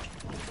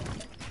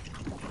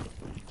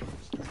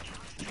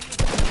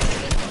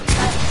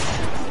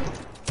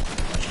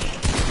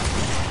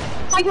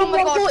 I got Oh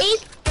my God.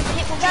 140.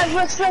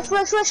 Rush.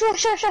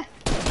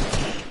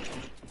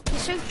 You're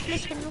so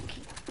flipping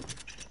lucky.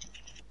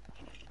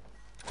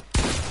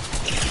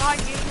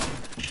 Behind you.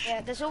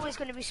 Yeah, there's always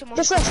going to be someone.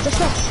 Just rush.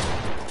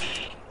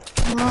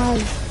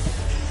 Nice.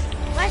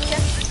 Where's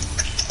Jeff?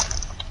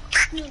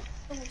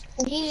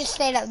 He just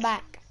stayed at the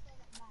back.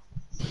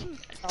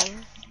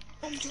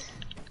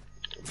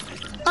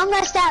 I'm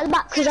gonna stay at the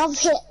back because I've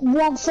hit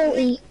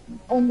 140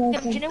 or more.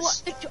 Yeah, do you know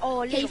what? Oh,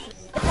 Lee.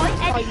 If I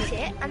edit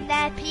it and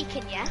they're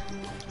peeking, yeah?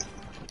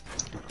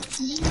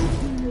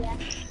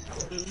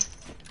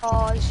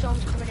 Oh, the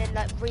storm's coming in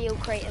like real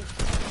creative.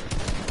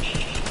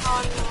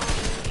 Oh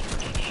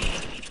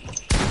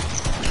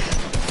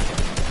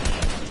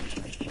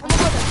Oh my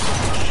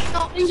god,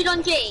 Not injured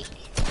on G.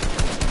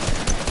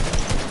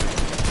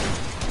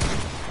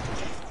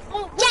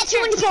 oh, Get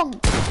your uniform.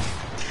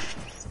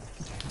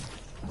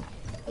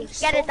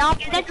 get it up,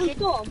 Dead from kid.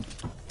 storm.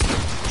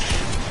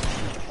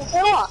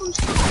 what?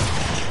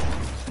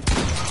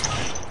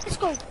 Let's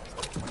go.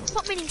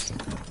 Top minis.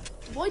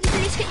 Boy, did at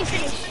least get your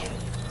finish.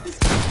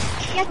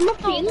 He has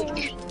nothing.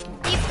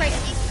 Deep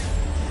creative.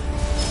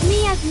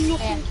 Me has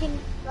nothing.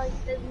 Like,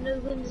 there's no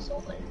windows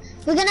open.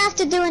 We're gonna have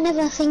to do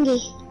another thingy.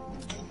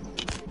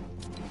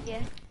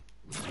 Yeah.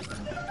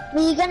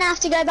 We're gonna have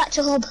to go back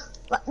to hub.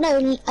 No,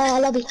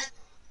 lobby.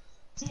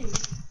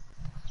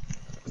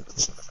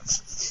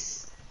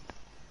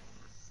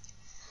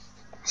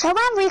 Shall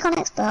I have recon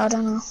expert? I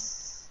don't know.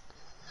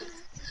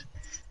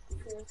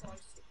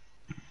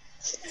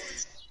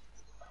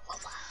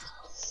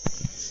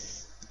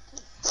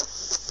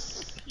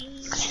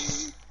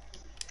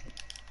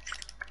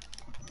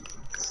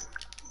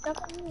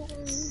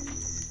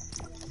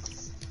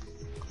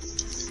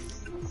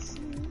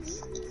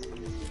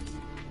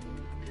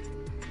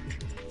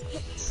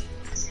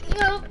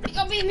 No, it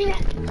got me a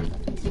minute.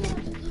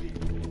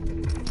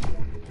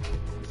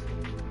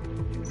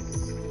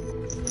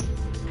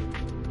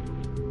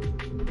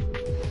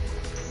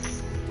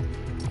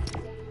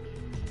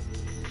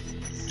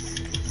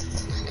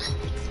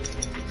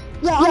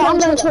 Yeah, I'm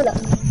going to toilet.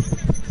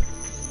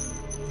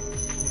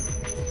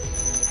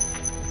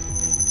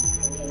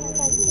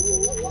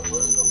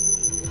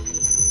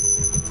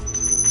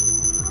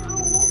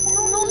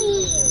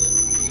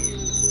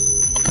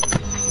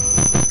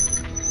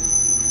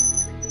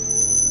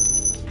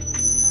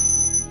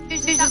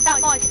 Who's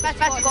that noise?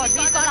 Best of God,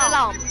 who's got an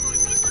alarm?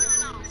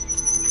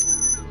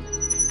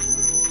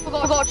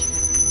 Oh God,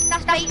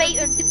 that's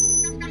Baton.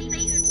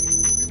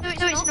 No,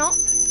 it's not.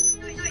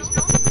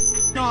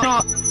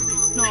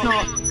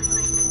 No.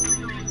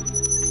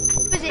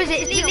 Is it?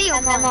 It's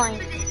Leon. Never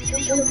mind.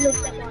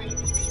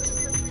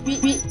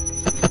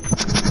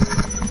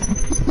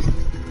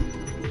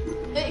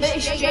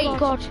 Oh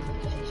God.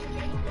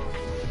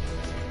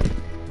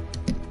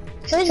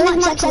 Who's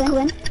my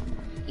check-in?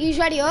 Who's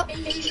ready up?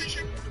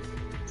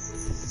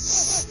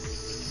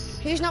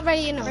 Who's not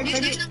ready enough?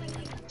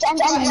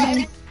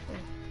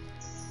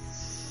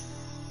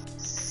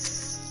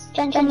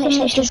 Jen,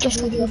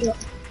 just ready up.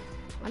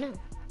 I know.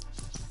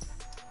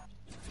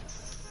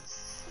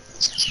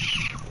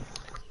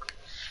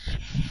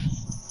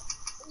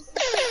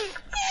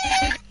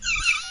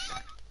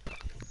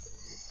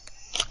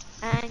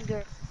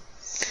 Anger.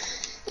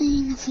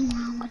 Ain't nothing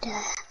wrong with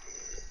that.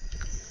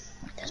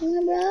 Cause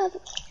my brother,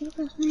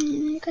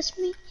 cause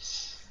me.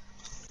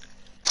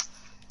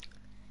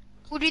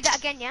 We'll do that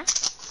again, yeah?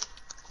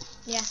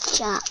 Yeah.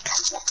 Jack.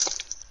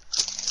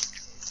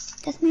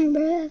 That's my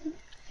brother.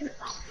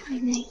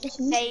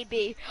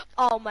 Baby.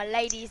 Oh, my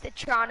ladies, they're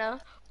trying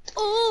to.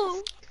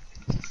 Ooh.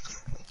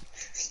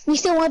 You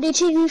still want to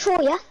do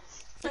 2v4, yeah?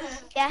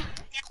 Yeah.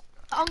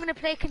 I'm gonna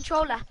play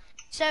controller.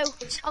 So,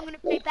 I'm gonna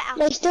play better.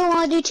 They still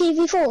want to do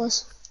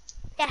 2v4s?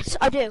 Yes,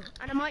 I do.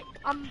 And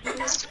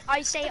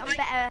I say I'm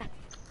better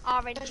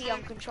RNG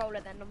on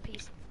controller than on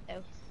PC.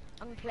 So,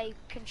 I'm gonna play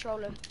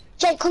controller.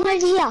 Jake, come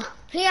over here.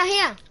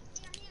 Here.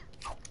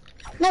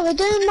 No, we're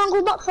doing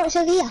Mongrel box fights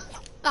over here.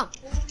 Oh.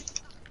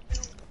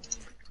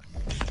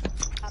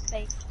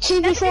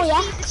 2v4, yeah?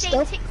 Leave the same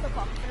Still. TikTok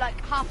on for like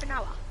half an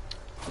hour.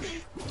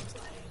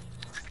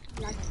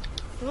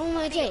 Oh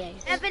my god.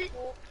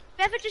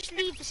 Never just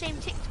leave the same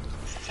TikTok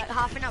for like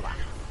half an hour.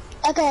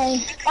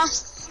 Okay,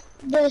 that's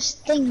the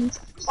thing.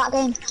 That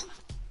game.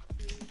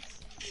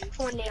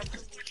 Come on,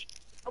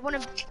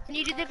 Liam. Can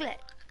you do the glitch?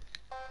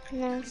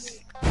 Yes.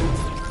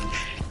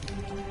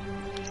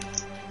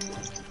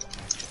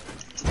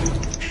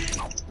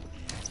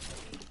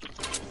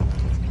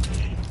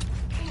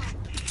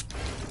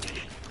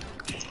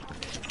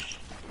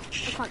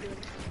 I can't do it.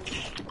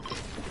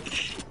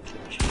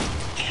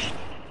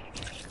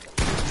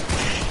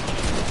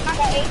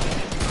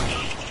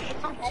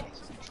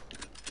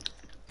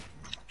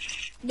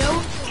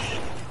 No.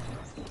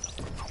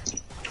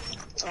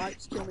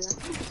 Alright, kill me then.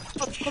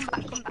 Oh, come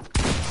back.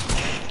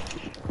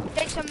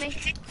 Jake's on me.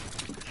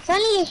 If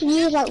only you could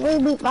use like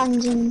reboot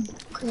bands in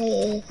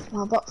creative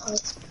bot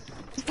fights.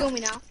 Kill me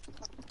now.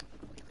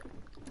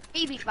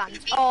 BB band.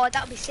 Oh,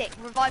 that would be sick.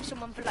 Revive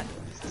someone for like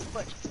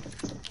good.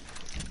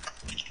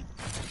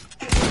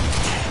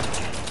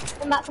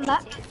 Come back.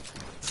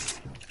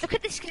 Look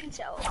at this skin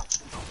cell.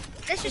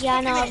 Let's just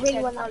Yeah, no, I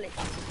really want want that.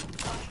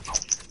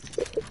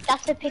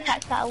 That's the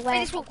pickaxe that I'll wear.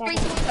 This will great.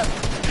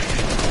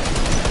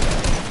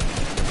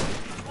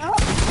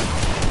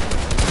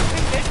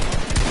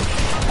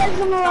 There's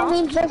them around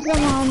me, there's them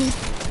around me.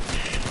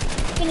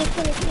 Kill it.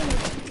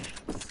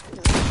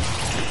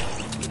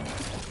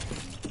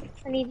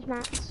 I need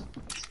mats.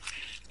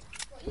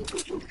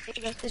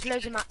 There's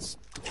loads of mats.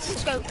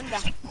 Let's go under.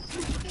 I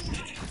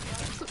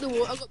got the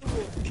wall.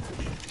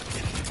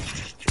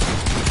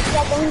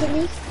 Yeah, go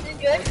underneath.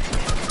 Good.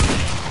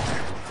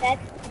 Dead.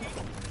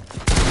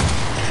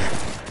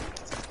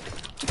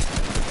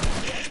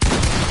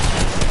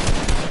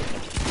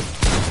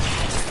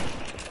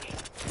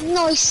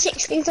 Nice,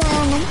 6 kills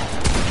on them.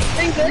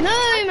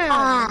 No, man.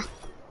 Ah,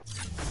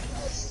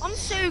 I'm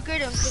so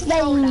good on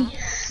controller.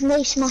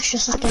 they smashed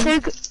us up. So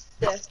good.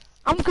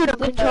 I'm good on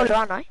controller,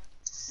 aren't I?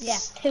 Yeah.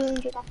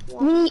 200.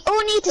 We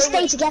all need to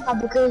stay together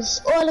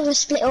because all of us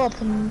split up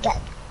and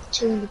get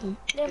 200 them.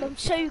 Liam, I'm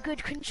so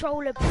good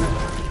controller.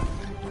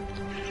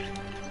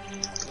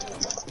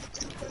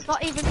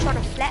 Not even trying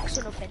to flex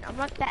or nothing. I'm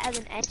like better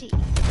than Eddie.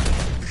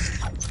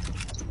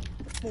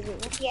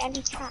 Get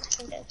any cats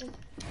and doesn't.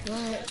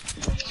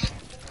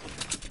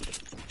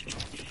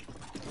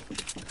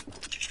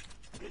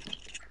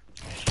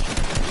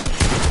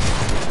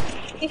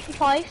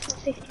 $55 or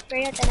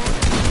 53, I don't know.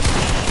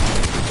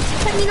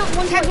 Can you not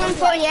one tag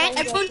 148?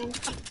 Everyone.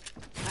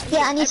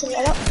 Yeah, I need to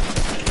set up.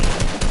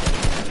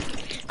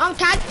 I'm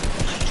tagged.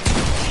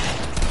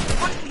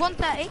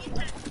 130.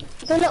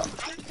 Fill up.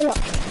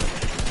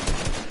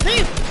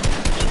 Move.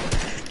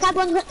 Tag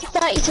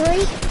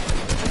 133.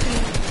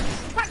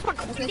 Crack one.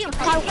 Liam,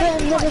 Tag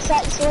another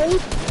 33.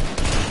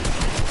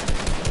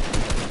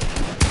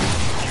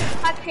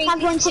 Tag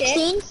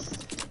 116.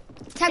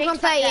 Tag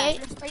 138.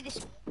 Let's spray this.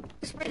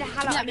 Let's spray the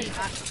hell out of me.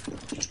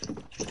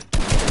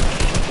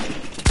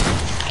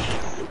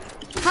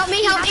 Help me.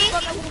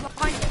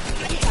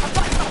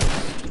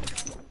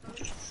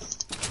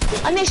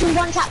 I'm missing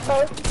one tap, bro.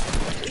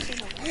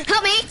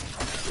 Help me.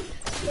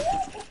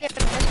 Let's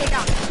go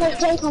down.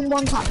 Take on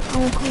one tap. I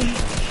will come.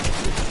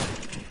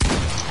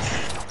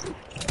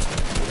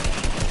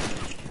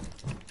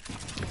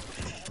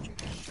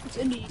 It's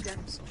under you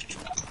guys.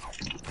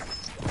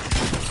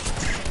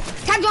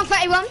 Tag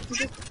 131.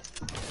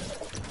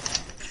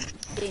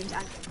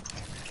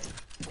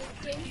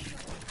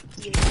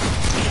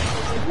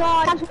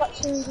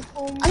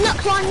 I'm not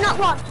climbing, not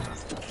one.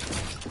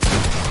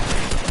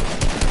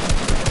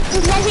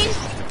 He's resin.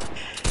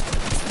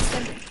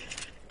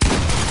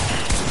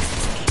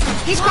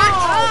 He's cracked.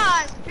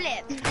 Oh,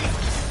 flip.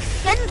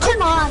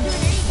 Come on.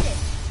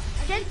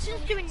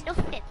 Jensen's doing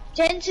nothing.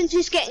 Jensen's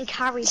just getting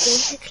carried,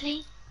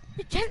 basically.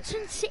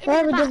 Jensen's sitting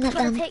Where in the are we doing back that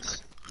trying to then? take.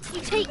 He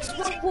takes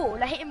one ball,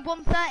 I hit him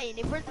 130, and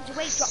he runs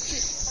away,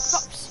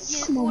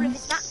 drops all of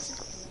his mats.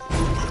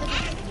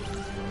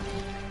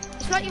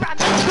 It's like you're at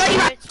a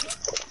meeting.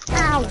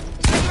 Ow.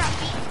 It's like you're at a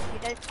meeting. You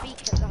don't speak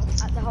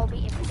at the whole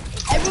meeting.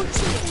 Everyone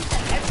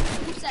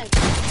send.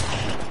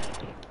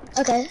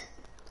 Okay.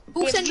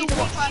 We'll send you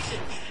one person.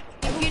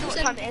 You know what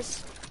time it is?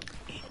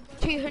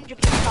 200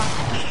 people.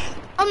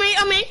 On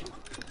me.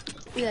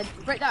 Yeah,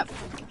 break that.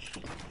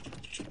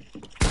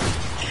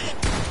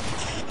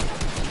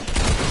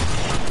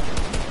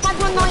 Tag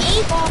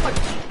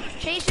 190.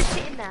 Shay's just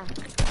sitting there.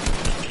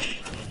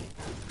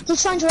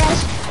 He's trying to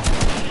res.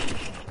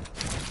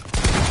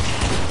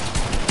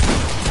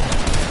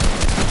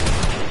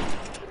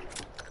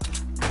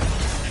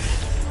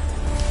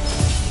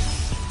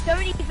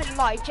 Don't even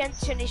lie,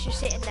 Jensen is just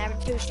sitting there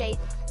until Shay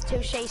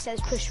says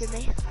push with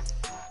me.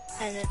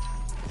 And then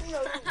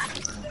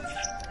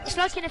it's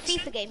like in a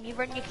FIFA game, you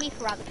run your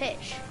keeper around the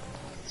pitch.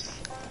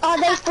 Oh,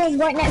 they spawn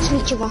right next to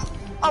each other.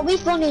 Oh, we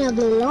spawned in a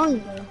blue line,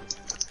 bro.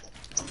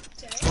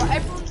 Well,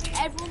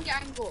 everyone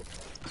gang up.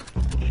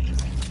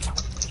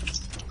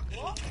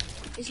 What?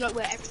 It's like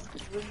where everyone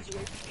just runs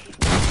away.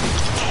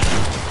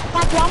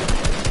 Tag 1.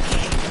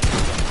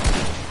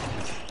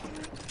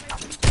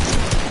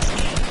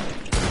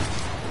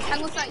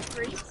 Tango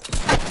 33.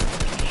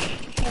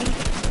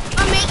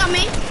 On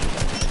me.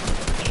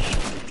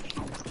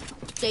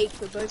 Jake,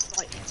 we're both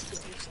right next to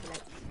each other.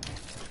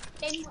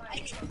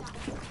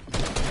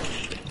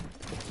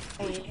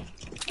 Oh yeah.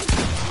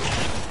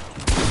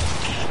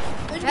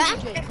 Yeah?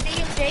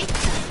 Jake.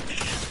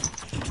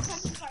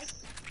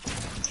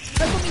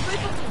 Both on me.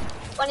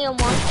 20 on 1.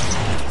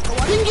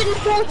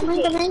 104.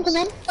 Come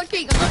in.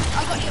 Okay, I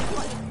got you.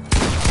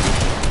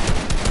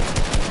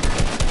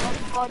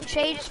 God,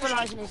 Shay just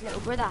realising his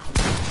little brother.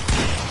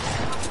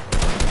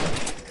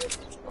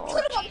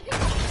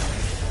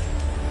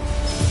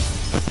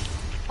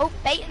 Oh,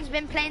 Baton's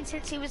been playing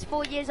since he was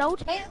 4 years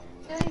old.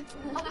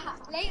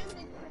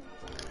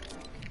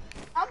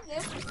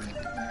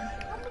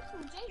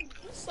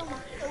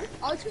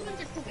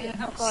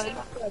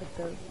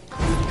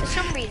 For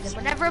some reason,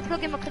 whenever I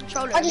plug in my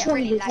controller, I just get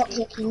want to really be top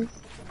laggy. kicking.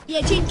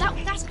 Yeah, James,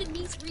 that's been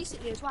neat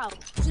recently as well.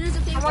 As soon as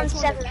the thing I'm on goes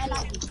 7.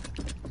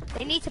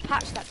 They need to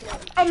patch that today.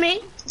 On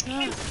me.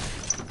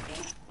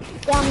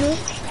 Down me.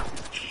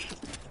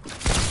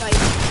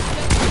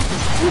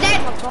 I'm dead.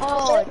 Oh my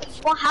god.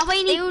 Well, how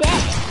many They all-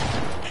 dead?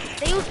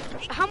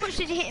 How much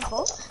did you hit him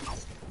for?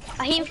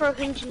 I hit him for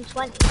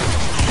 120.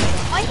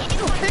 I hit him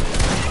for 100.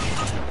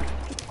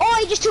 Oh,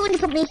 he just 200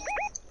 from me.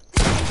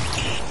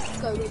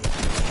 Go with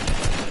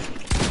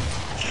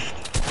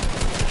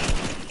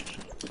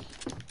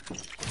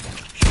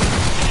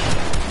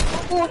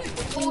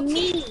For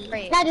me.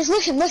 Great. Now just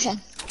listen.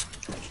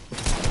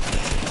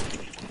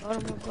 Oh my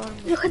god.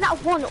 Look at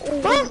that one.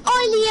 Why am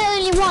I the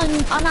only one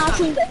on our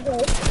team that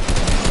goes?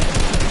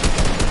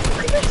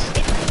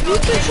 You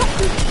can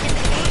shotgun.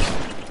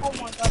 Oh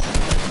my god.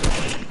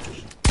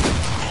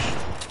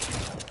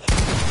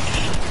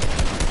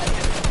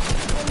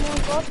 Oh my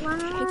god,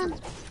 man.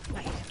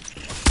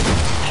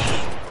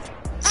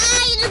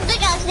 Ah, you just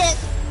big ass it.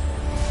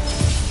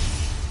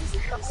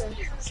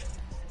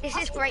 This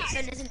is great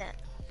fun, isn't it?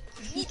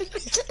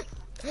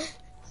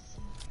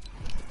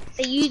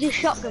 They use a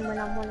shotgun when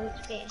I'm 1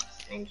 HP,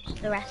 and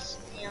just the rest,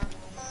 you know.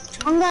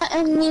 I'm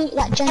gonna mute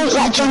that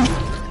Jensen.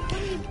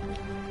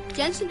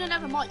 Jensen don't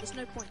have a mic, there's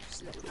no point,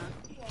 just let it know.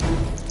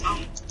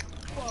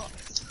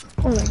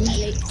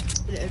 Already.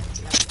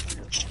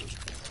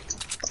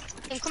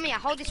 Come here,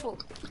 hold this wall.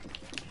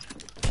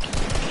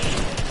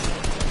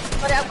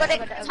 I've got it.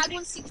 Tag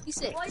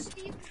 166.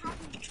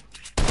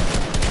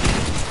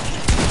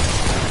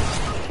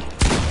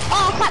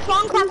 Oh, crack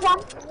one.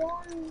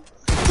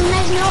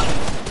 There's not.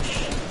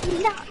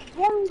 That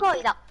one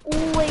guy that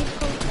always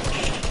comes.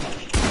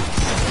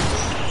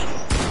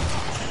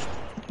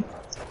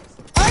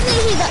 I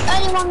think he's the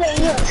only one that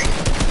looks.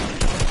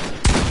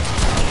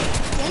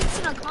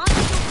 Jensen, I can't get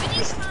your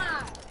finish,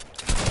 man.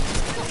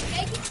 Stop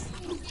begging for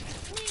you to get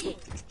clear.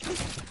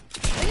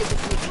 When you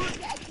can't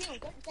get a kill,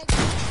 don't beg.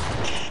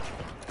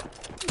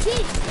 You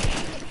did.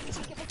 Get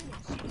a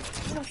finish.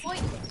 When I'm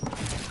fighting.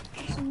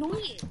 It's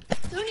annoying.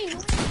 It's only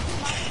annoying.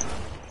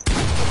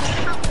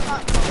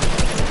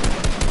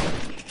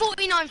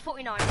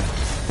 49. 2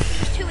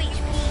 HP.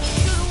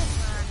 Shut up,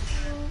 man.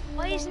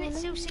 Why isn't it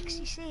still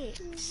 66?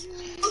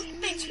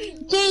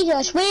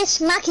 Jesus, we're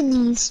smacking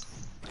these.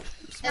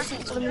 I would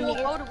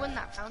have won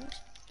that round.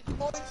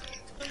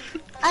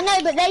 I know,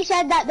 but they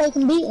said that they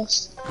can beat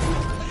us.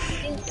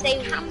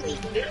 They can be.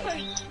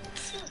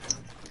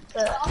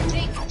 But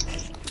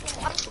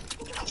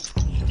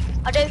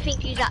I don't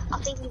think he's that. I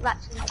think he's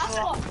actually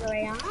dropped where I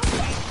am.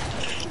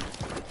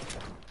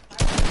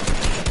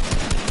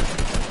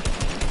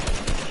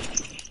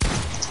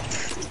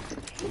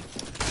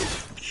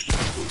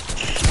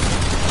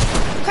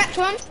 Cracked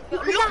one.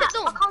 Look at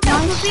them. I can't get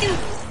off my build.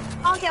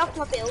 Can't get off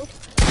my build. Look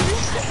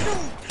at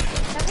them.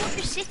 They're all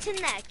just sitting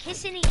there,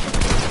 kissing each other.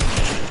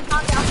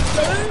 Can't get off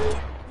my build.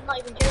 I'm not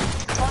even joking.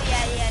 Oh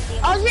yeah,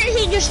 Liam. I was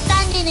literally just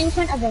standing in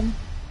front of him.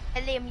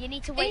 Liam, you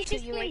need to wait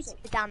till you're able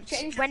to dance.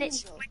 When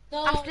it's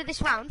after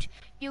this round,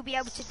 you'll be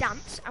able to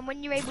dance, and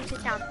when you're able to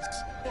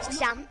dance,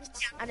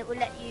 and it will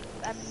let you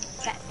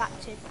get back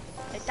to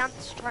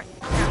dance. Try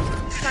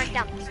and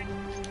dance.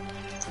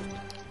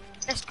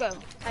 Let's go.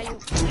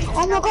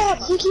 Oh my god,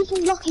 he keeps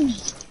on blocking me.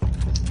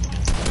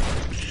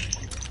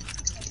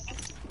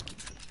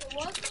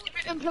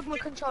 Unplug my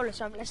controller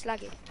so I'm less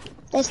laggy.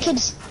 There's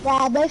kids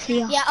there, both of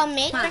you. Yeah, on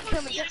me. Don't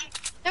kill me.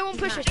 No one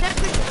push us. Don't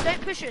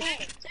push us.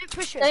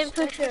 Don't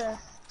push her.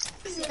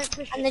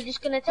 And they're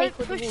just gonna take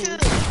all the push walls. us.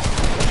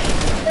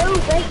 Oh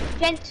wait,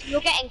 Jensen,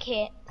 you're getting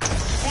kit.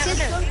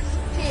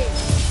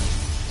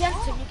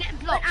 Jensen, you're getting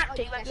blocked.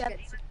 Actor, you won't be able to.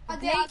 I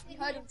actually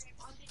heard him.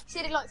 He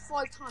said it like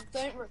 5 times.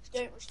 Don't rush.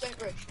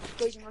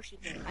 Goes and rushes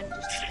him and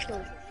just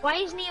kills him. Why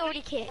isn't he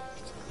already kicked?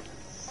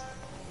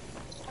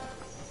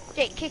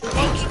 Jake, kick him.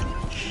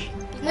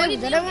 No,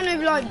 because I don't want to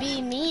like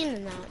be mean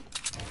and that.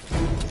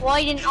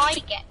 Why didn't I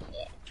get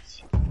kit?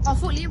 I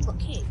thought Liam got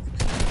kicked.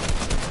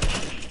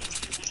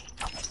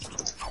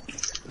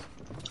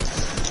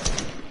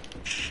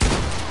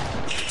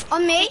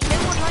 On me. No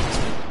one likes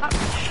him.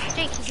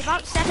 Jake, he's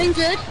about 7.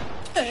 Good.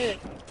 I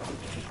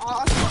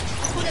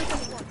thought they were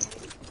one.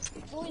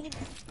 Join in.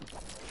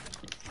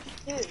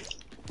 Dude.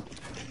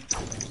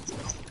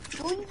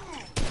 Join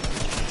there.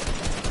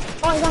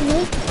 Oh, he's on me.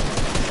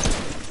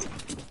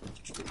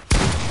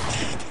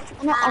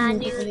 I'm not on I me.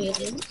 knew he was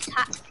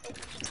tactic.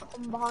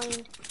 Come behind.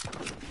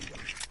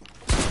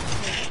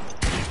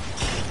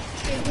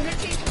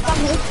 On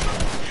me.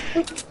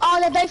 Oh,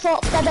 they're both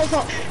up.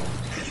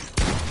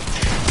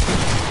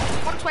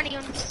 120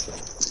 on.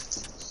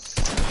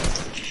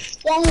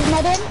 Yeah, he's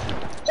medding.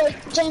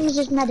 James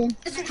is medding.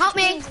 Help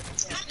me.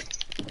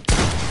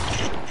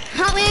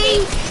 Help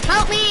me.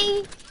 Help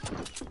me.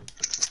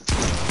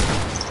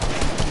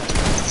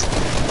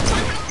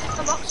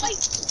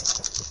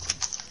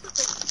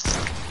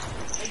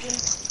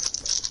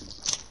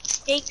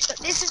 Jake, but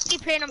this is me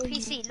playing on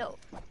PC. Look,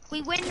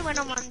 we win when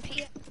I'm on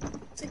PC.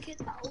 It'll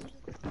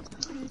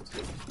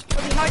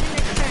be hard in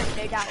the turn,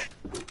 no doubt.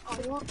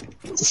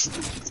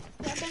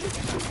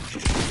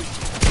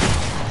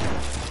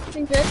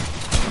 Been good.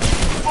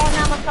 Oh,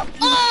 now my top.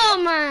 Oh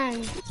man.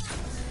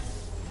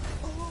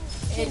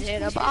 Is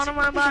it a bottom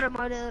or bottom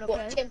or little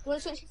What, bit? Tim, do you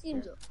want to switch your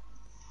teams up?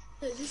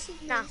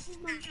 Nah.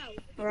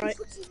 Alright.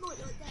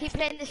 Keep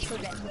playing this for a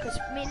bit because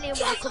me and Liam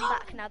will come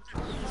back now.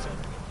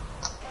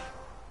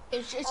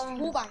 It's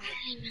wallbang.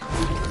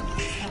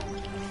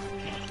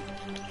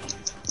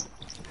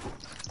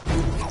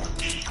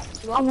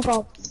 Oh my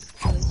god.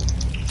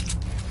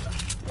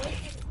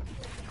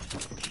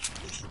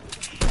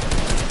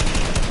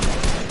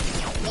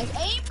 There's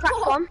aim. Crack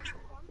one.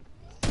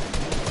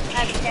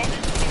 Okay.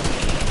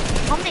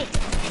 On me.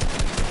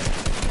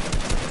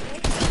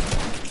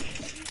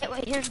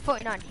 Wait, he's in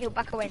 49. He'll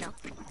back away now.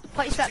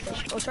 Fight your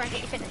slapfish or try and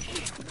get your finish.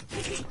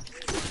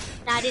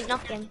 No, I didn't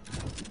knock him.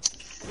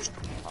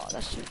 Oh,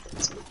 that's a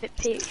bit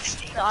peak.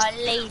 But I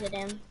lasered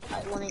him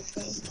like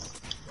 180.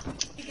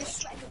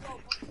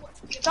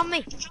 It's on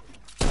me.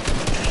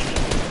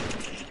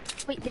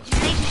 Wait, did you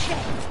laser shit?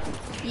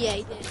 Yeah,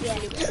 he did. Yeah.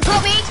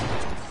 Got me!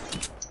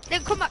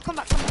 Then come back. Oh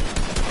my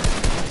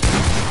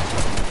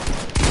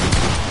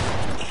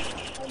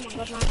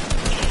god, man.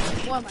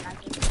 Why am I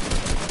lagging?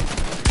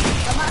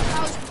 The amount of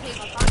hours we play,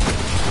 I can't.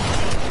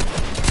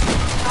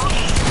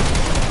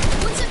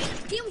 170.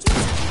 Liam's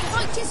 170.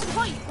 Behind, Jess,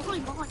 behind.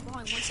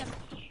 170.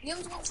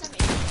 Liam's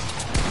 170.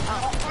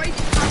 Or he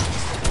didn't have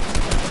this.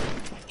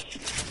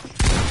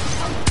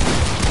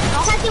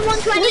 Second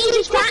 120.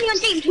 Just put me on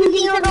team.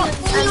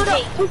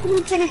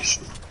 2-0. Finish.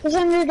 There's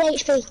 100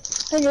 HP.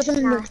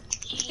 100.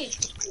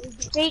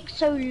 Jake's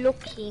so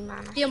lucky,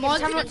 man. Yeah,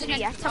 Tell me what to do,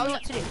 yeah? Tell me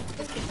what to do.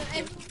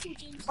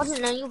 I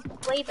don't know, you're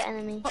way better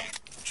than me.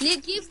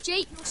 Liam, give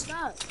Jake your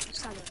start.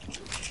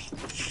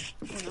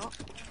 Or not.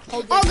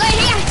 Oh, go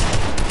here!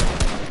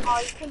 Oh,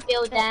 you can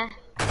build there.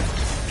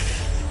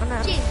 I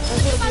know. Jake,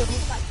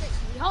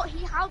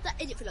 he held that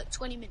edit for like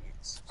 20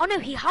 minutes. Oh no,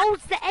 he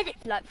holds the edit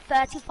for like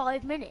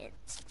 35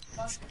 minutes.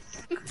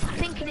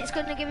 Thinking it's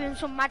going to give him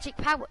some magic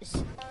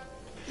powers.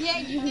 Yeah,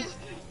 yeah.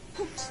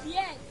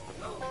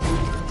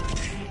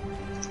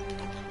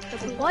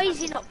 Why is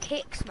he not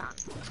kicks, man?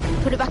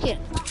 Put it back in.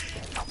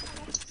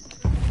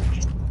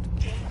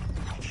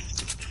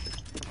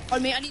 Oh,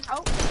 mate, I need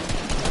help.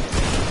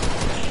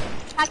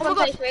 Tag Oh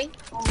my 133.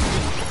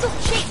 Look,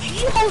 shit,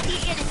 you hold the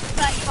edit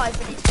for 35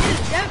 minutes too.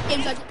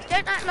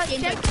 Don't act like you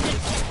don't.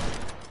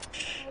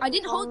 I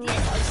didn't hold the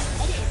edit, I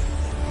just edited.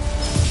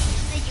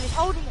 He was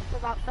holding it for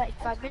about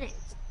 35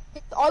 minutes.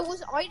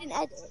 I didn't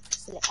edit it.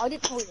 So, like, I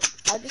didn't hold it.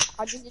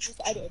 I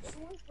just edited it.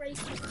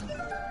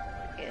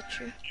 Yeah,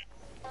 true.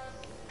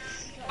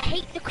 I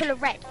hate the colour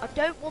red. I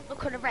don't want the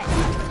colour red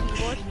on the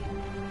keyboard.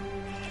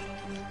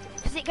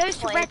 Because it goes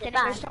to Why red, is it then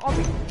bad? it goes to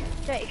orange.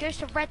 So it goes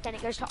to red, then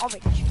it goes to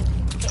orange.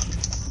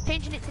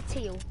 Changing it to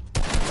teal.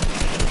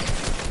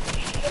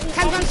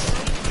 Cam's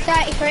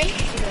 33.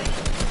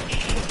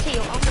 It's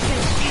teal. I'm going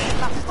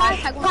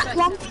to Tag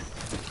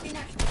 133.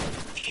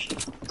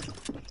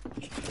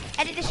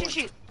 edit this and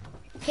shoot.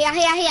 Here, on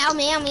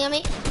me.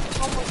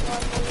 Oh my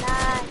god, my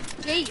lad.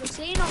 Jake, you're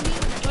saying on me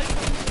when I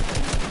don't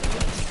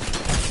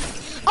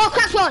Oh,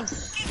 cracked one!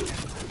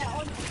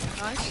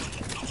 Nice.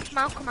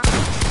 Come out.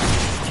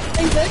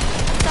 Are you good?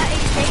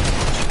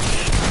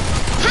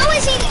 How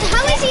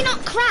is he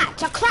not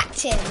cracked? I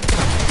cracked him.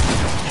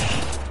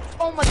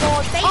 Oh my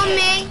god, they On are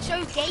me.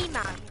 so gay,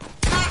 man.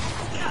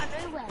 Out of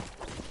nowhere.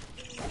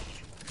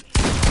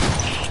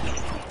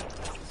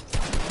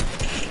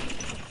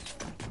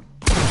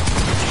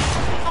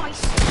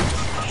 Nice.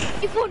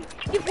 You've won.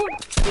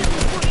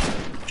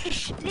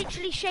 It's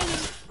literally Shane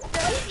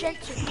the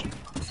Jensen.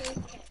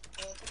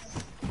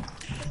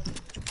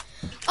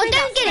 I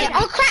don't get it.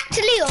 I cracked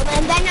Liam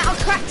and then I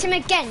cracked him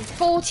again.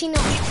 49.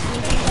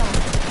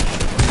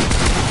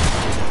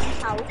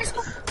 Let's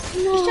go.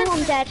 No,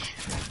 I'm dead.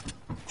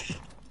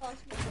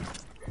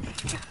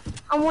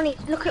 I want it.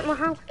 Look at my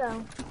house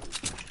though.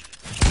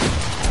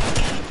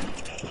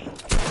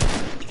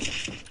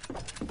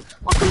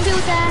 I can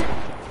build there.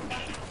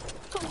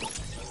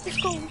 Let's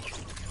go.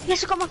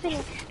 Yes, I got my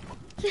finish.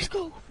 Let's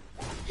go.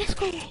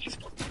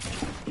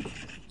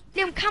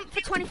 Liam, camp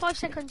for 25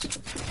 seconds.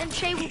 Then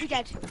Shay will be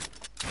dead.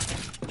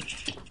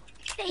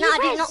 No, I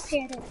did not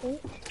clear that thing.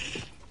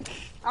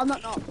 I'm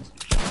not knocked.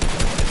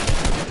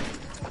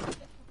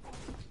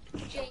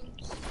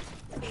 James.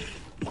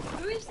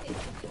 Who is this?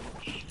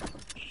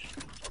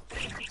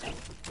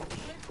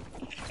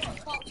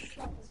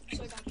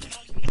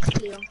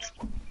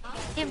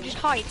 Liam, just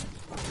hide.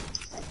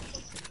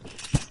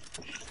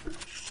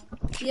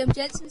 Liam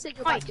Jensen said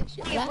you're Hide. back.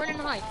 Shit. Liam, run and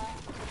hide.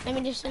 Let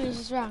me just finish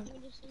this round.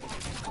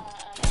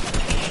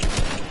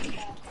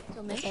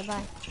 Okay,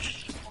 bye.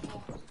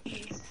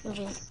 Love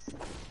you.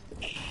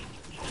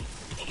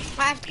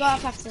 I have to go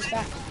off after this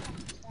back.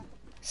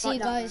 See you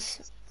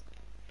guys.